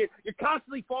suspended. You're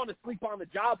constantly falling asleep on the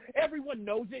job. Everyone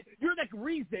knows it. You're the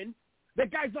reason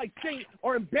that guys like Saint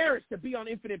are embarrassed to be on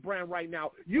Infinite Brand right now.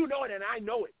 You know it, and I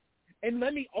know it. And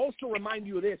let me also remind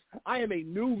you of this. I am a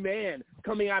new man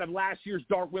coming out of last year's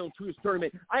Dark Will Tours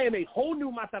tournament. I am a whole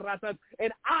new Mataratas,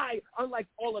 and I, unlike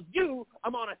all of you,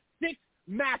 I'm on a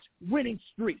 6-match winning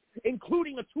streak,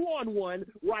 including a 2-on-1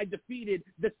 where I defeated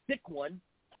the sick one,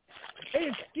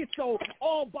 and Schizo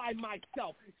all by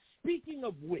myself. Speaking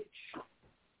of which,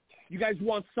 you guys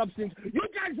want substance? You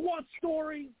guys want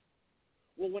story?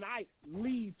 Well, when I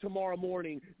leave tomorrow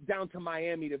morning down to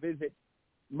Miami to visit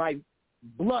my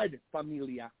blood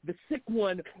familia, the sick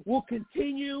one will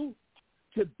continue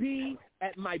to be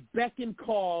at my beck and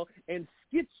call. And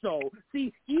Schizo,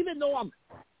 see, even though I'm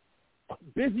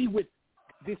busy with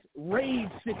this rage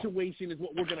situation is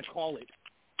what we're going to call it,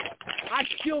 I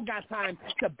still got time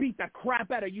to beat the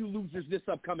crap out of you losers this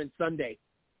upcoming Sunday.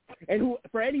 And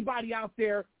for anybody out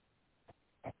there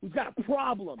who's got a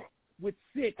problem with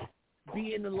Sick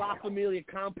being in the La Familia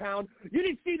compound, you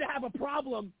didn't seem to have a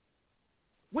problem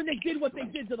when they did what they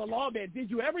did to the Lawman, did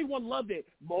you? Everyone loved it.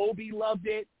 Moby loved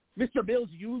it. Mr. Mills,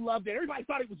 you loved it. Everybody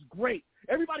thought it was great.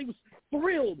 Everybody was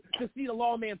thrilled to see the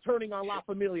Lawman turning on La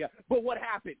Familia. But what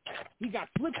happened? He got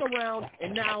flipped around,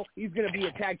 and now he's going to be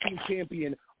a tag team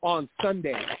champion on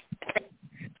Sunday.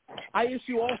 I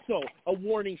issue also a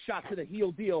warning shot to the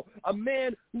heel deal, a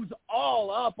man who's all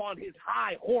up on his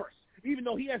high horse even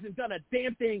though he hasn't done a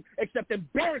damn thing except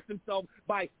embarrass himself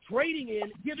by trading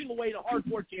in, giving away the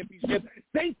Hardcore Championship.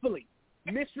 Thankfully,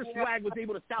 Mr. Swag was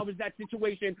able to salvage that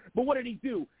situation, but what did he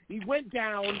do? He went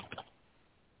down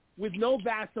with no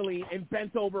Vaseline and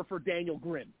bent over for Daniel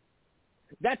Grimm.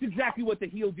 That's exactly what the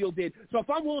heel deal did. So if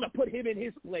I'm willing to put him in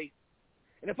his place,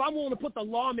 and if I'm willing to put the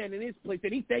lawman in his place,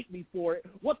 and he thanked me for it,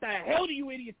 what the hell do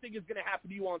you idiots think is going to happen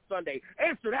to you on Sunday?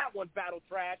 Answer that one, Battle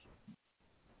Trash.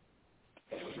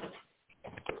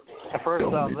 First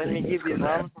off, let me give you a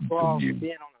round of applause for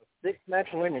being on a 6-match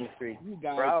winning streak. You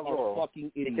guys Bravo. are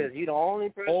fucking idiots. Because you're the only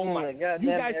person that got You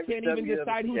guys can't even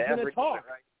decide who's going to talk.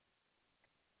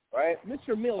 Right?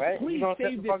 Mr. Mills, right? please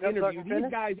save this interview.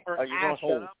 These guys are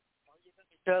assholes.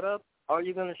 Shut up? Are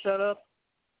you going to shut up?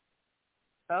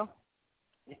 Huh?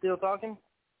 You still talking?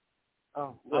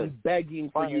 Oh, good. I'm begging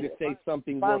for you to say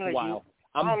something worthwhile.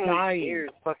 I'm dying.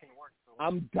 Ears fucking work.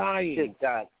 I'm dying. Good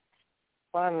God.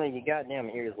 Finally, your goddamn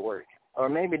ears work. Or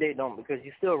maybe they don't because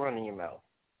you're still running your mouth.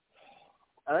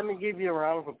 Let me give you a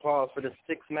round of applause for the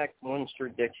 6-match win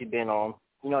streak that you've been on.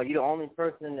 You know, you're the only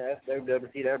person in the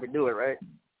FWC to ever do it, right?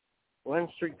 Win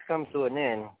streaks come to an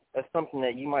end. That's something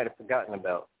that you might have forgotten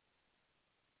about.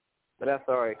 But that's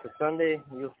all right, because Sunday,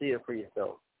 you'll see it for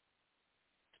yourself.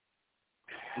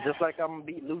 Just like I'm going to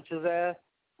beat Lucha's ass,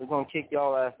 we're going to kick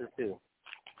y'all asses too.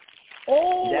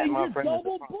 Oh, that, and you're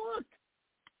double booked.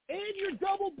 And you're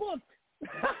double booked.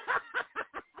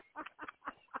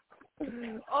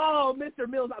 Oh, Mr.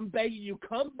 Mills, I'm begging you,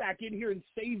 come back in here and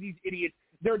save these idiots.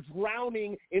 They're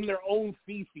drowning in their own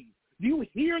feces. Do you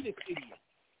hear this idiot?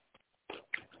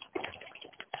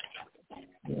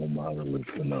 No matter,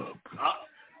 listen up.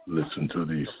 Listen to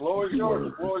these. The floor is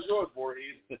yours. The floor is yours,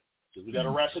 Voorhees. Because we got to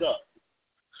wrap it up.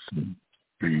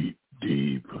 Feet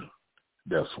deep.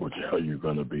 That's how you're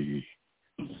going to be.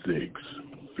 6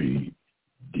 feet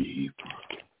deep.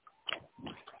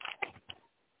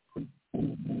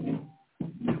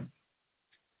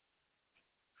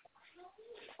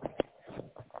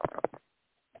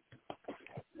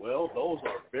 Well, those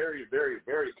are very, very,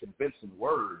 very convincing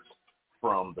words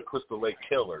from the Crystal Lake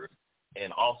Killers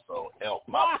and also El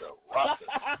Macho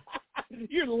Rasta.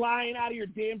 You're lying out of your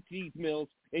damn teeth, Mills,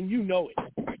 and you know it.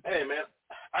 Hey, man,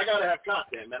 I got to have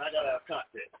content, man. I got to have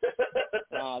content.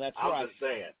 Oh, that's I'm right. just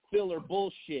saying. Filler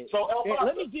bullshit. So,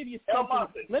 let me give you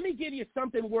something. Let me give you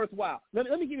something worthwhile. Let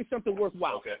me give you something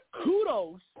worthwhile. Okay.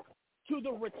 Kudos to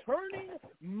the returning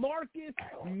Marcus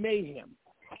Mayhem.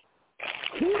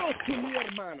 Kudos to mi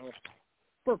hermano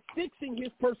for fixing his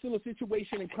personal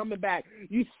situation and coming back.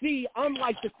 You see,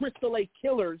 unlike the Crystal Lake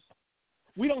Killers,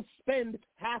 we don't spend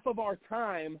half of our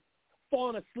time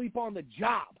falling asleep on the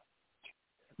job.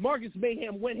 Marcus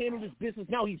Mayhem went handled his business.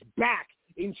 Now he's back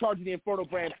in charge of the Inferno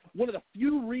brand. One of the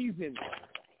few reasons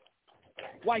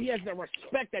why he has the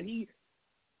respect that he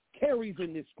carries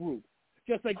in this group.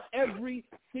 Just like every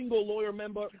single lawyer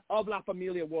member of La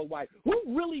Familia worldwide. Who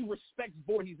really respects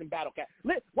Voorhees and Battle Cat?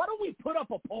 Why don't we put up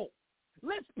a poll?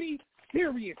 Let's be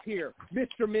serious here,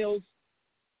 Mr. Mills.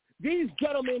 These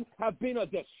gentlemen have been a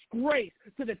disgrace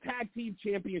to the Tag Team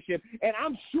Championship, and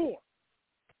I'm sure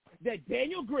that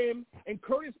Daniel Grimm and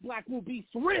Curtis Black will be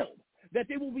thrilled that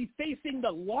they will be facing the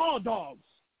Law Dogs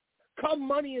come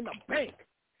Money in the Bank,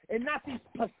 and not these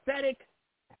pathetic,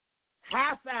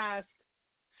 half-assed,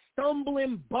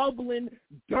 stumbling, bubbling,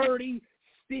 dirty,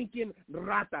 stinking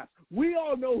ratas. We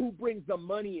all know who brings the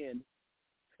money in,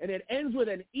 and it ends with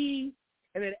an E,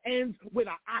 and it ends with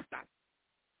a ata.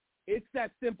 It's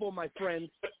that simple, my friends.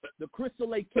 The Crystal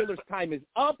Lake Killers' time is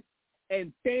up,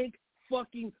 and thank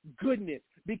fucking goodness,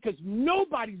 because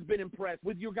nobody's been impressed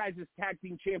with your guys' tag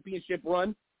team championship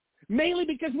run, mainly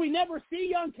because we never see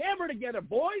you on camera together,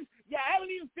 boys. You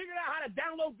haven't even figured out how to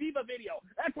download Viva Video.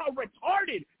 That's how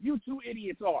retarded you two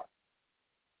idiots are.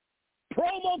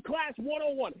 Promo Class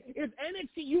 101. If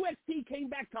NXT UXT came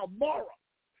back tomorrow,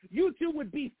 you two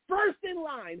would be first in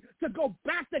line to go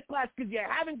back to class because you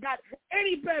haven't got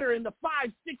any better in the 5,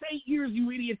 6, 8 years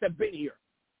you idiots have been here.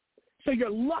 So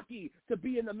you're lucky to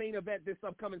be in the main event this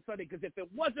upcoming Sunday, because if it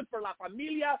wasn't for La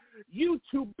Familia, you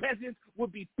two peasants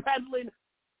would be peddling.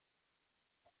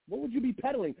 What would you be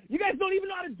peddling? You guys don't even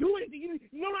know how to do anything. You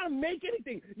don't know how to make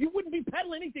anything. You wouldn't be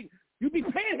peddling anything. You'd be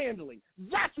panhandling.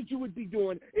 That's what you would be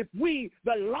doing if we,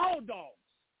 the Law Dogs,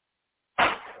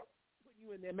 put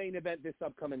you in the main event this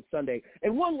upcoming Sunday.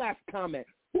 And one last comment.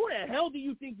 Who the hell do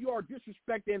you think you are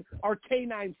disrespecting our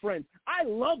canine friends? I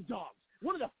love dogs.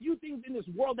 One of the few things in this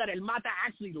world that El Mata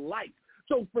actually likes.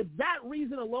 So for that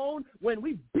reason alone, when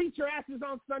we beat your asses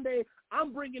on Sunday,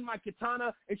 I'm bringing my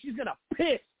katana, and she's going to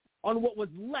piss on what was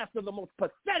left of the most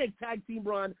pathetic tag team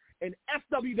run in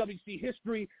FWWC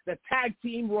history, the tag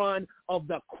team run of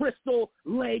the Crystal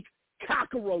Lake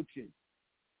Cockroaches.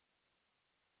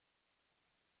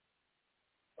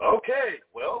 Okay,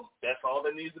 well, that's all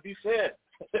that needs to be said.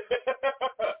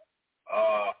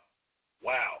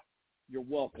 Wow. You're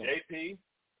welcome. JP,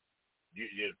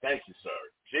 thank you, sir.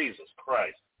 Jesus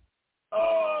Christ.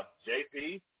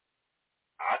 JP,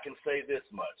 I can say this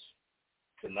much.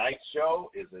 Tonight's show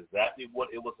is exactly what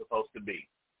it was supposed to be.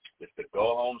 It's the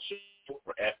go-home show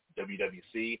for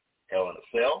FWWC Hell in a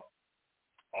Cell.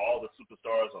 All the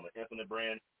superstars on the Infinite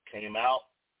brand came out,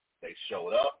 they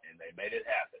showed up, and they made it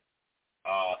happen.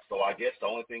 So I guess the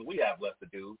only thing we have left to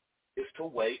do is to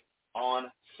wait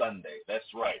on Sunday. That's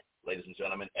right, ladies and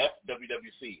gentlemen.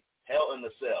 FWWC Hell in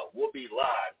the Cell will be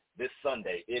live this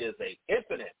Sunday. It is a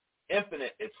infinite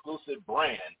exclusive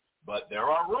brand, but there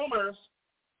are rumors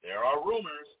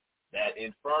that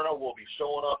Inferno will be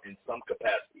showing up in some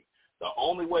capacity. The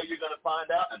only way you're going to find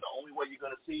out and the only way you're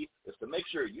going to see is to make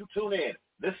sure you tune in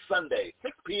this Sunday,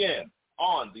 6 p.m.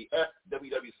 on the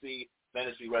FWWC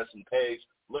Fantasy Wrestling page.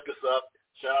 Look us up.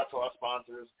 Shout out to our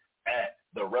sponsors at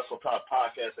the Wrestle Talk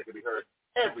Podcast that can be heard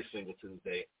every single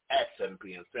Tuesday at 7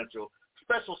 p.m. Central.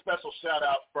 Special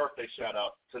shout-out, birthday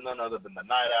shout-out to none other than the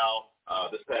Night Owl.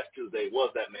 This past Tuesday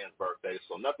was that man's birthday,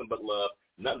 so nothing but love,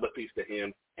 nothing but peace to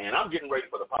him. And I'm getting ready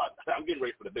for the pod. I'm getting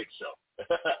ready for the big show.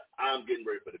 I'm getting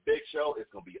ready for the big show.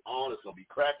 It's going to be on. It's going to be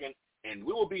cracking. And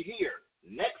we will be here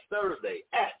next Thursday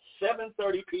at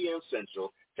 7:30 p.m.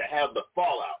 Central to have the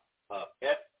fallout of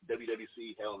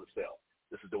FWWC Hell in a Cell.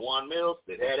 This is DeJuan Mills,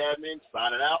 the head admin,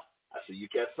 signing out. I see you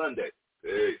cats Sunday.